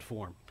groups that would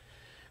form.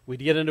 We'd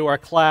get into our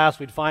class,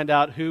 we'd find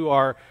out who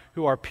our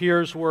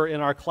peers were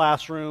in our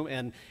classroom,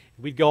 and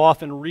we'd go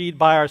off and read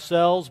by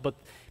ourselves, but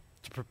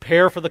To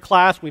prepare for the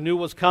class we knew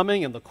was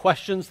coming and the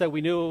questions that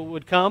we knew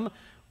would come,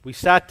 we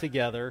sat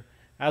together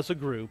as a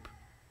group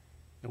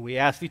and we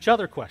asked each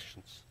other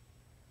questions.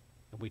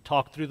 And we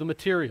talked through the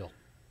material.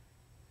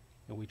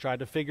 And we tried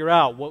to figure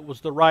out what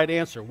was the right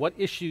answer. What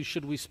issues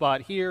should we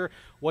spot here?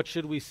 What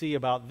should we see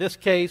about this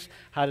case?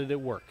 How did it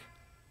work?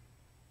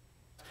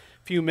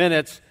 A few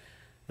minutes,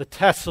 the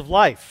tests of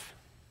life.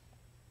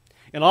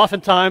 And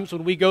oftentimes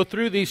when we go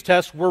through these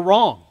tests, we're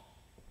wrong.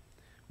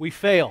 We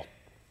fail.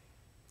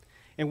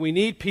 And we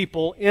need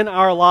people in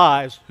our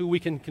lives who we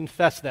can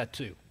confess that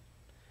to,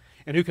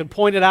 and who can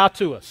point it out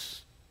to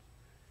us,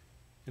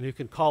 and who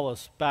can call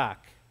us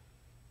back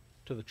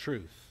to the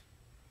truth,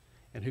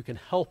 and who can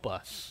help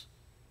us,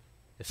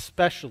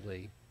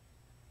 especially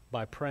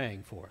by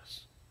praying for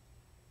us.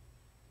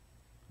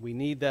 We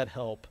need that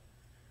help.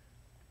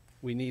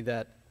 We need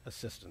that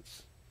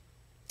assistance.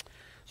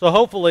 So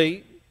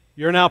hopefully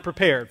you're now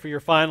prepared for your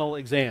final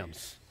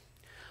exams.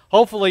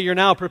 Hopefully you're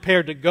now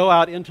prepared to go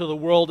out into the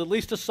world, at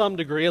least to some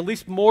degree, at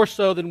least more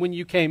so than when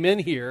you came in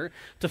here,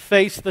 to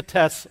face the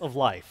tests of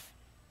life.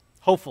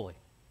 Hopefully.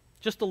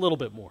 Just a little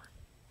bit more.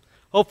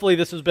 Hopefully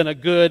this has been a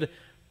good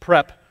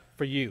prep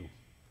for you.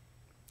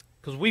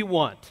 Because we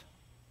want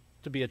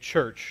to be a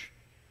church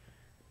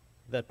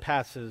that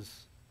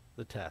passes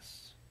the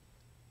tests.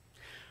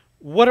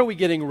 What are we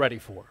getting ready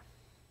for?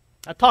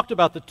 I talked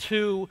about the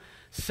two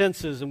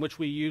senses in which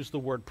we use the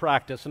word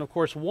practice. And of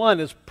course, one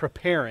is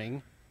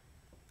preparing.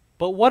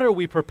 But what are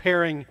we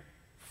preparing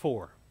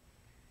for?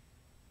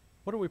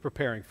 What are we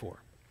preparing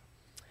for?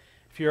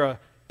 If you're a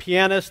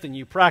pianist and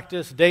you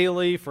practice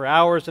daily for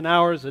hours and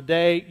hours a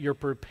day, you're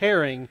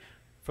preparing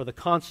for the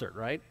concert,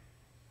 right?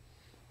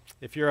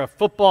 If you're a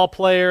football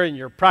player and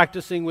you're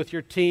practicing with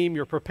your team,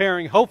 you're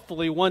preparing,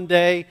 hopefully, one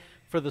day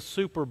for the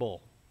Super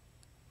Bowl.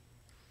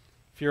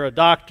 If you're a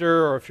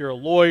doctor or if you're a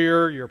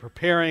lawyer, you're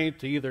preparing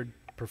to either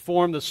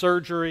perform the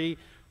surgery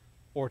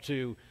or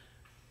to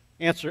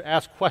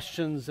ask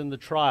questions in the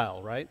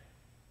trial, right?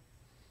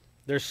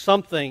 There's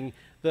something,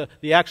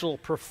 the actual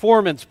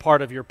performance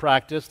part of your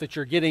practice that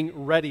you're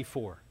getting ready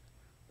for.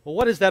 Well,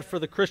 what is that for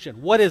the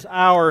Christian? What is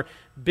our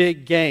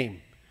big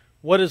game?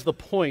 What is the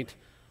point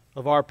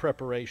of our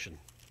preparation?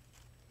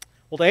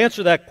 Well, to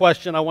answer that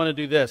question, I want to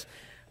do this.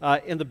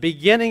 In the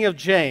beginning of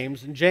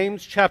James, in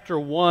James chapter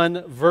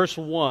 1, verse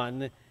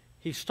 1,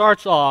 he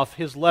starts off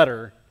his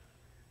letter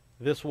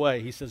this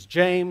way. He says,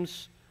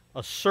 James,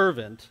 a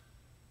servant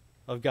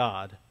of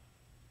God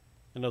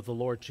and of the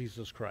Lord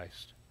Jesus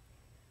Christ.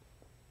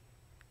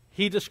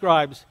 He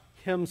describes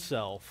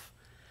himself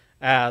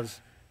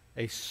as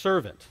a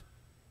servant.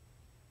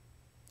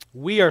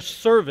 We are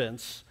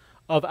servants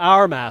of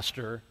our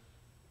master,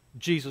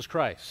 Jesus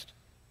Christ.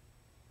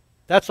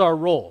 That's our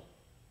role.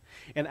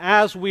 And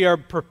as we are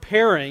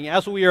preparing,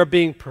 as we are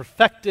being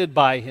perfected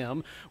by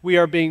him, we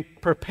are being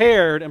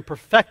prepared and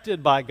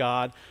perfected by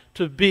God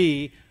to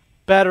be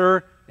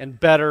better and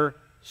better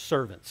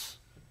servants,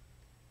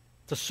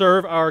 to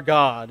serve our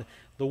God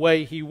the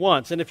way he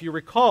wants. And if you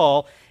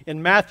recall,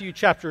 in Matthew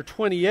chapter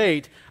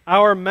 28,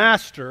 our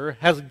master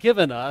has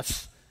given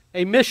us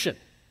a mission.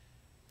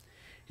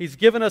 He's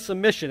given us a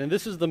mission, and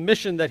this is the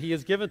mission that he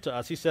has given to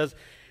us. He says,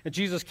 and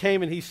Jesus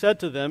came and he said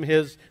to them,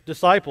 his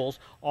disciples,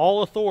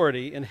 all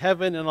authority in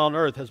heaven and on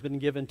earth has been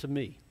given to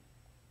me.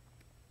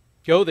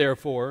 Go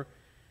therefore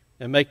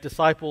and make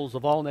disciples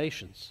of all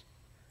nations,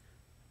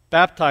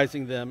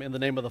 baptizing them in the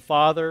name of the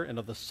Father and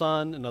of the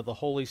Son and of the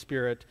Holy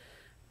Spirit,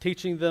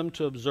 teaching them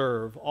to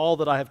observe all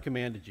that I have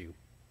commanded you.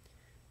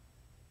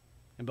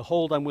 And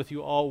behold, I'm with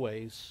you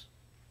always,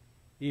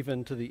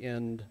 even to the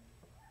end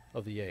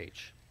of the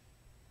age.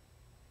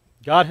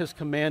 God has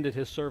commanded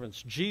his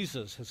servants,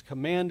 Jesus has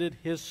commanded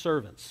his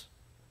servants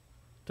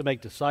to make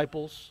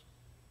disciples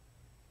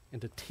and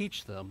to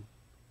teach them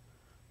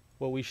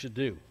what we should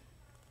do.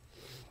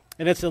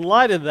 And it's in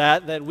light of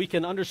that we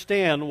can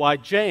understand why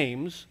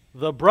James,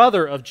 the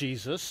brother of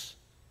Jesus,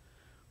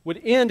 would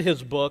end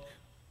his book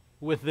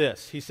with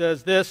this. He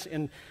says this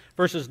in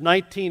verses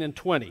 19 and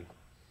 20.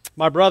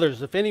 My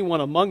brothers, if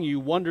anyone among you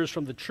wanders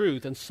from the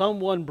truth and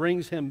someone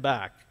brings him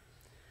back,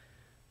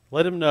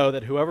 let him know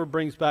that whoever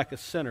brings back a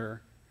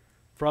sinner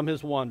from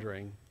his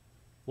wandering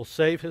will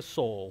save his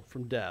soul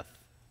from death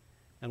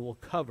and will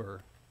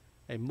cover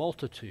a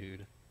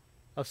multitude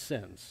of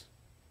sins.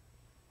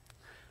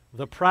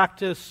 The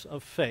practice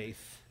of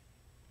faith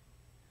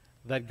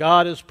that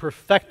God is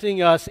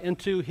perfecting us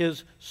into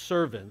his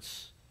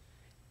servants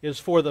is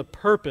for the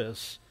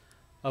purpose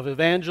of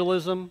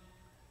evangelism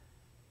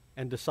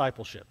and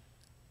discipleship.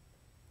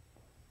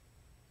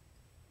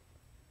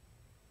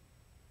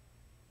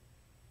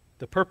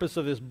 The purpose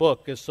of this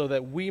book is so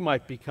that we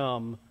might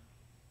become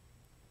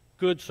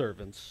good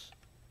servants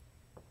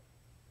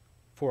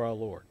for our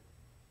Lord.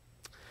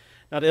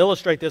 Now, to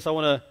illustrate this, I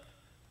want to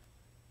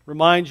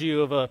remind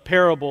you of a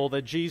parable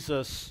that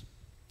Jesus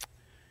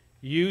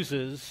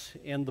uses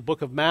in the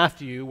book of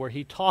Matthew, where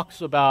he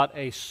talks about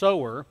a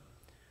sower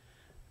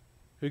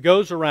who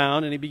goes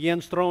around and he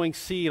begins throwing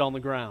seed on the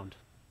ground,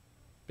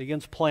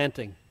 begins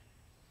planting.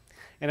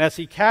 And as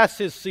he casts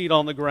his seed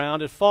on the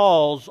ground, it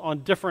falls on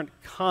different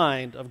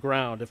kind of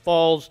ground. It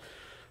falls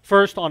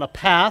first on a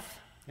path,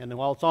 and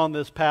while it's on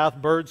this path,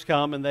 birds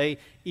come and they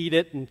eat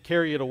it and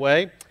carry it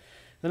away.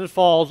 Then it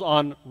falls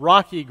on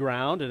rocky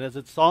ground, and as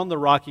it's on the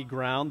rocky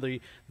ground,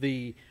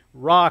 the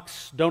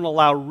rocks don't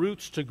allow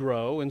roots to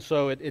grow, and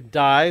so it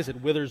dies,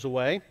 it withers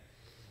away. It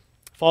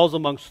falls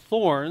amongst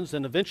thorns,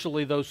 and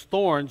eventually those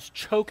thorns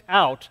choke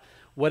out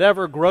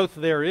whatever growth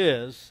there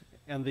is,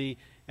 and the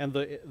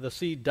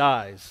seed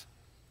dies.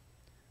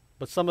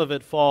 But some of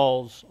it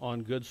falls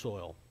on good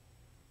soil.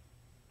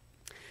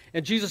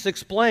 And Jesus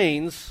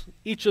explains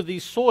each of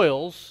these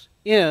soils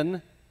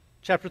in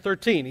chapter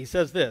 13. He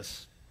says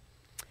this,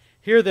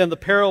 "Hear then the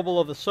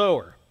parable of the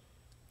sower.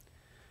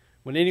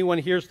 When anyone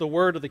hears the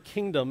word of the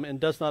kingdom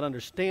and does not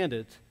understand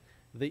it,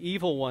 the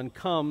evil one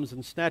comes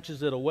and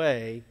snatches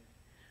away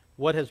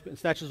what has been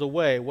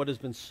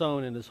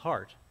sown in his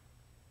heart.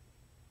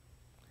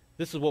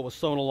 This is what was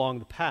sown along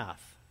the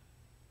path.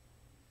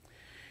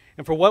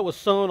 And for what was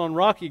sown on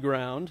rocky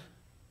ground,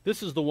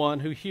 this is the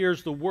one who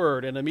hears the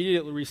word and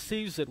immediately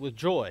receives it with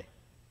joy.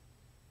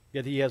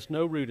 Yet he has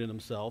no root in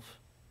himself,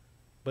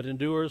 but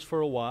endures for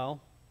a while.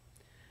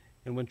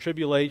 And when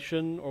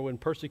tribulation or when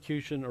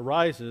persecution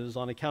arises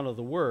on account of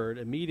the word,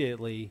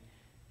 immediately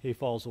he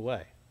falls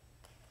away."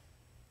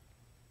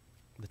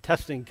 The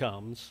testing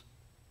comes,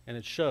 and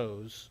it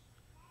shows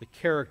the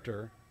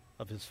character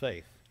of his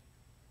faith.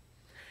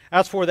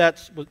 As for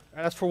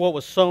what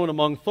was sown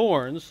among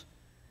thorns,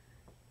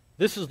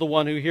 this is the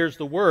one who hears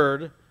the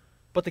word,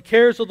 but the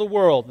cares of the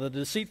world and the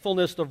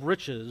deceitfulness of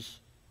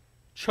riches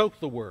choke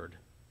the word,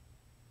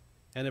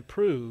 and it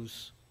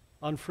proves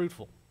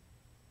unfruitful.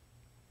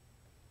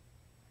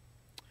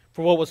 As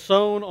for what was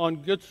sown on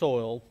good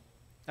soil,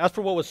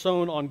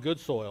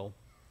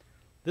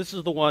 this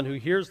is the one who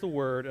hears the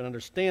word and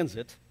understands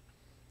it.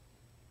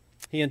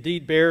 He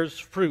indeed bears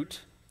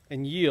fruit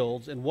and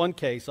yields, in one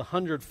case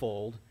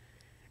 100-fold,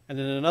 and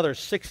in another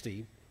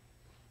 60,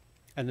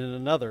 and in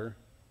another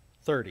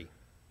 30.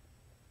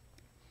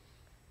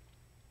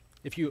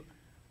 If you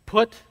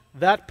put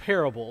that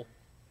parable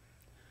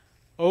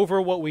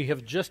over what we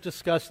have just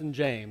discussed in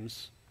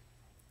James,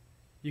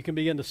 you can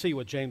begin to see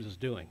what James is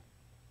doing.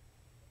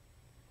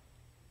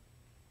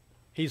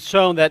 He's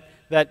shown that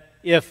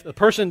if a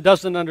person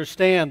doesn't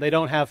understand, they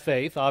don't have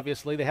faith,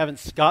 obviously. They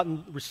haven't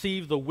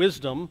received the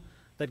wisdom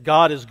that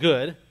God is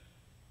good.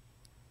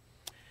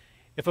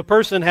 If a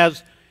person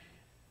has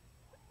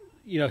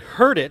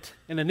heard it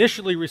and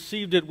initially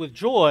received it with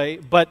joy,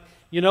 but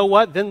you know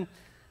what? Then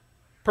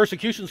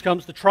persecutions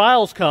comes, the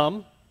trials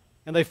come,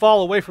 and they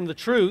fall away from the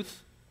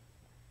truth.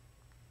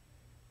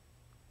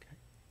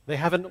 They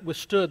haven't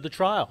withstood the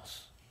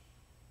trials.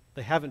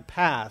 They haven't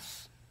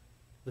passed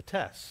the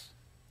tests.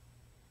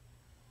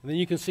 And then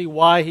you can see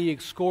why he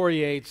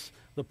excoriates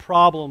the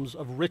problems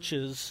of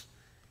riches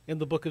in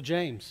the book of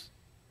James.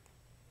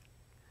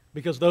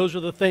 Because those are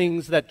the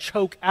things that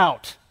choke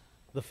out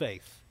the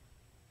faith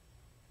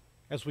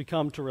as we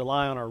come to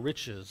rely on our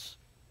riches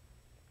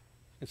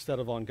instead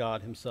of on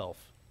God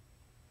himself.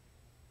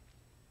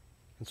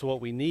 And so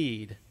what we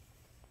need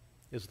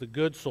is the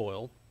good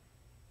soil.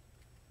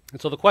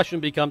 And so the question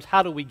becomes,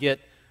 how do we get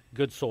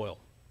good soil?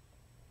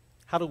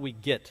 How do we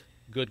get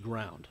good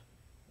ground?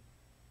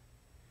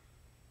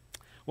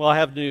 Well, I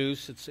have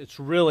news. It's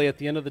really, at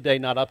the end of the day,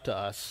 not up to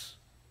us.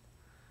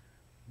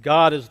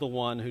 God is the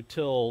one who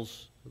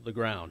tills the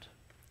ground.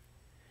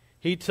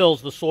 He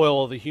tills the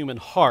soil of the human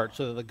heart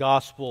so that the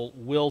gospel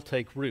will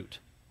take root.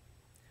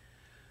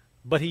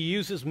 But he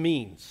uses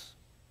means.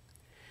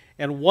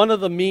 And one of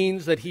the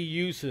means that he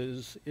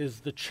uses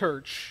is the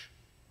church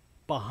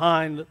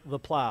behind the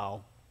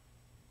plow,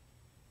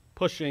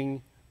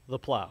 pushing the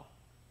plow.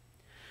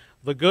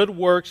 The good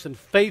works and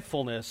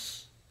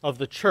faithfulness of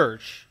the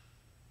church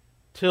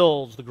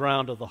tills the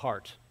ground of the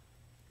heart.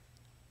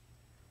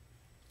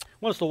 I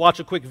want us to watch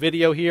a quick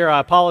video here. I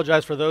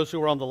apologize for those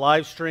who are on the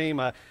live stream.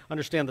 I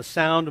understand the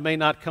sound may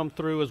not come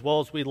through as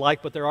well as we'd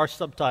like, but there are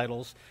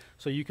subtitles,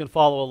 so you can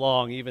follow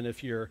along even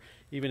if you're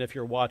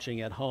watching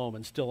at home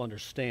and still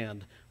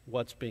understand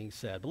what's being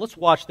said. But let's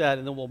watch that,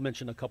 and then we'll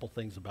mention a couple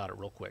things about it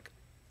real quick.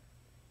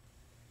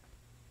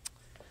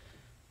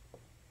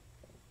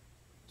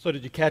 So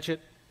did you catch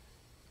it?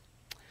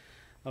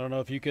 I don't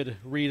know if you could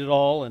read it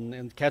all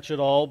and catch it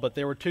all, but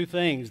there were two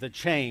things that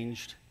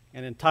changed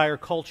an entire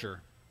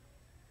culture.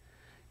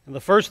 And the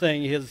first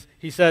thing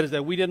he said is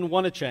that we didn't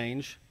want to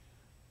change,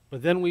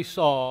 but then we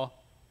saw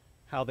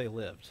how they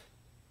lived.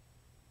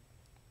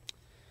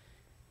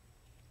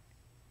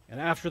 And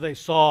after they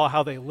saw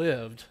how they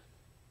lived,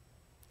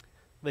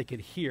 they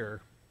could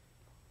hear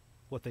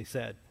what they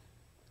said.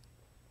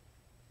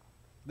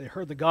 They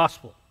heard the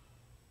gospel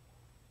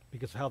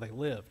because of how they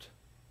lived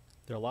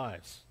their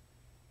lives.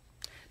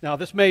 Now,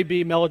 this may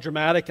be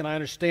melodramatic, and I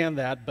understand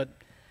that, but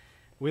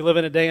we live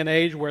in a day and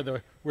age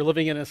where we're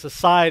living in a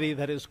society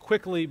that is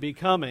quickly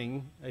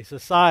becoming a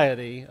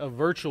society of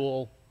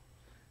virtual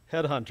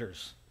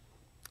headhunters.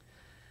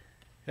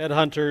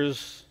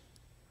 Headhunters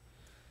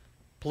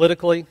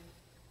politically,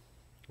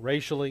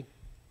 racially,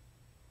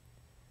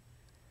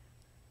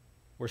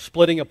 We're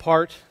splitting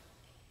apart,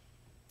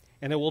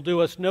 and it will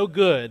do us no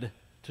good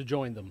to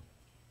join them.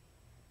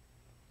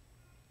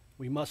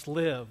 We must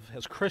live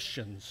as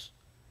Christians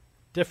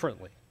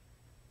differently.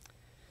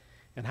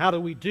 And how do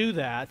we do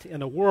that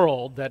in a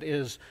world that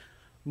is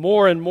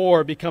more and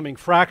more becoming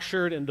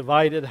fractured and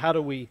divided? How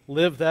do we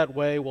live that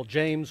way? Well,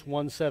 James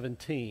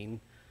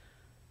 1:17,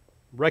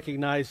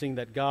 recognizing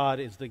that God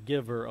is the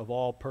giver of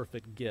all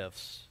perfect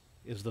gifts,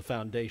 is the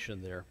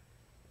foundation there.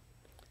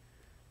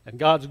 And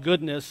God's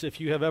goodness, if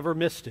you have ever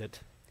missed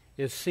it,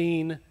 is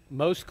seen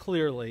most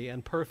clearly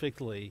and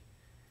perfectly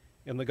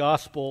in the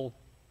gospel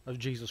of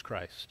Jesus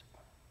Christ.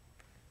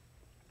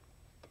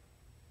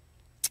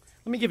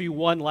 Let me give you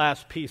one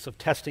last piece of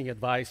testing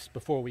advice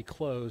before we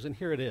close, and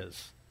here it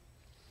is.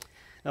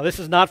 Now, this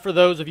is not for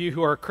those of you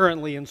who are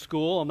currently in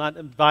school. I'm not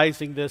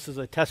advising this as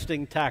a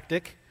testing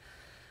tactic,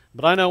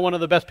 but I know one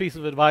of the best pieces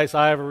of advice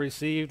I ever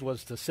received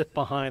was to sit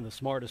behind the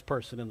smartest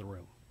person in the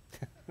room,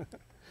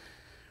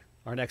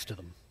 or next to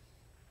them.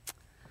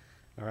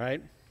 All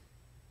right?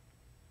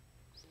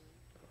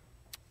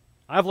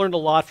 I've learned a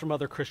lot from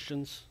other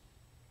Christians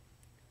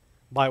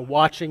by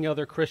watching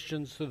other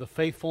Christians through the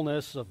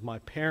faithfulness of my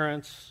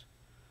parents,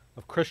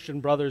 of Christian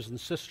brothers and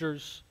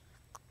sisters,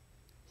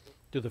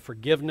 through the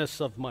forgiveness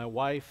of my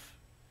wife,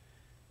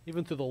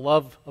 even through the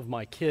love of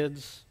my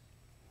kids,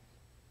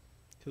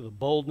 through the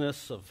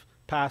boldness of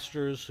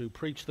pastors who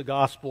preach the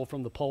gospel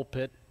from the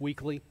pulpit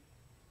weekly.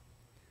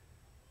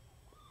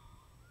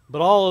 But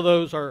all of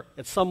those are,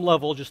 at some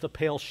level, just a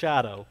pale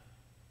shadow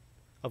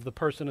of the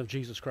person of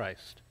Jesus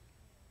Christ.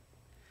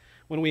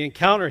 When we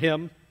encounter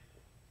him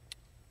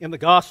in the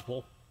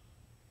gospel,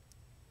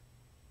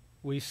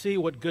 we see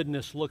what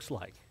goodness looks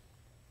like.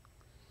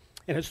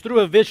 And it's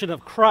through a vision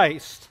of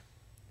Christ,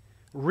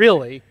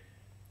 really,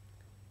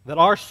 that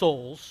our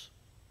souls,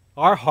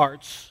 our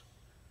hearts,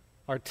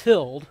 are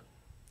tilled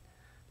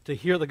to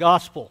hear the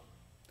gospel,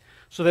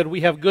 so that we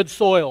have good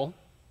soil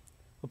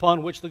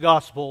upon which the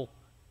gospel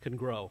can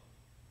grow.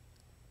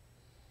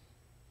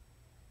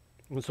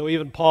 And so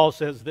even Paul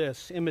says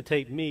this,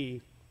 imitate me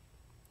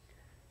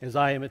as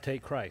I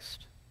imitate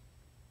Christ.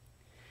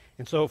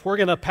 And so if we're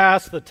going to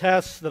pass the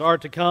tests that are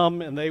to come,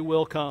 and they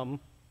will come,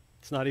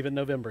 it's not even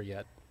November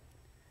yet.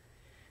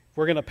 If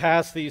we're going to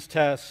pass these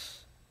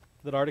tests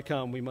that are to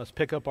come, we must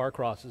pick up our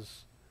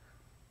crosses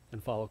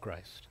and follow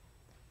Christ.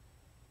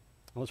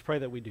 And let's pray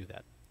that we do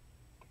that.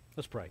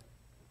 Let's pray.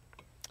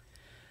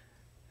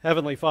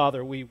 Heavenly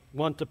Father, we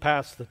want to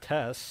pass the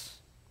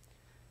tests,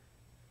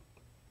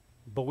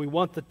 but we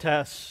want the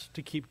tests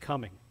to keep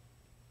coming.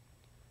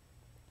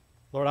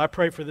 Lord, I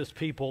pray for this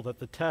people that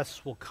the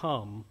tests will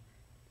come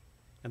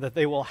and that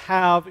they will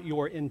have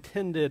your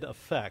intended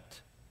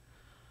effect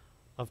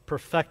of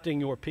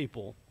perfecting your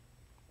people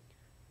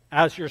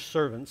as your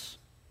servants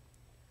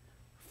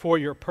for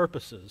your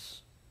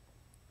purposes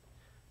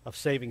of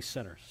saving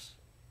sinners.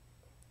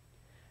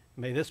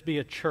 May this be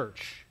a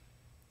church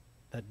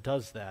that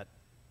does that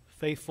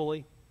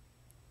faithfully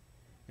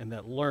and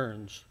that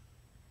learns,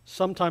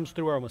 sometimes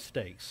through our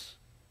mistakes,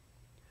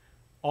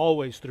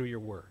 always through your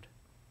word,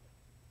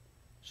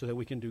 so that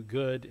we can do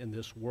good in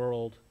this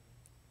world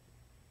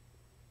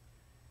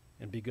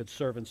and be good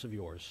servants of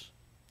yours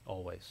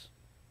always.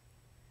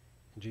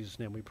 In Jesus'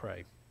 name we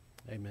pray.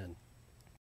 Amen.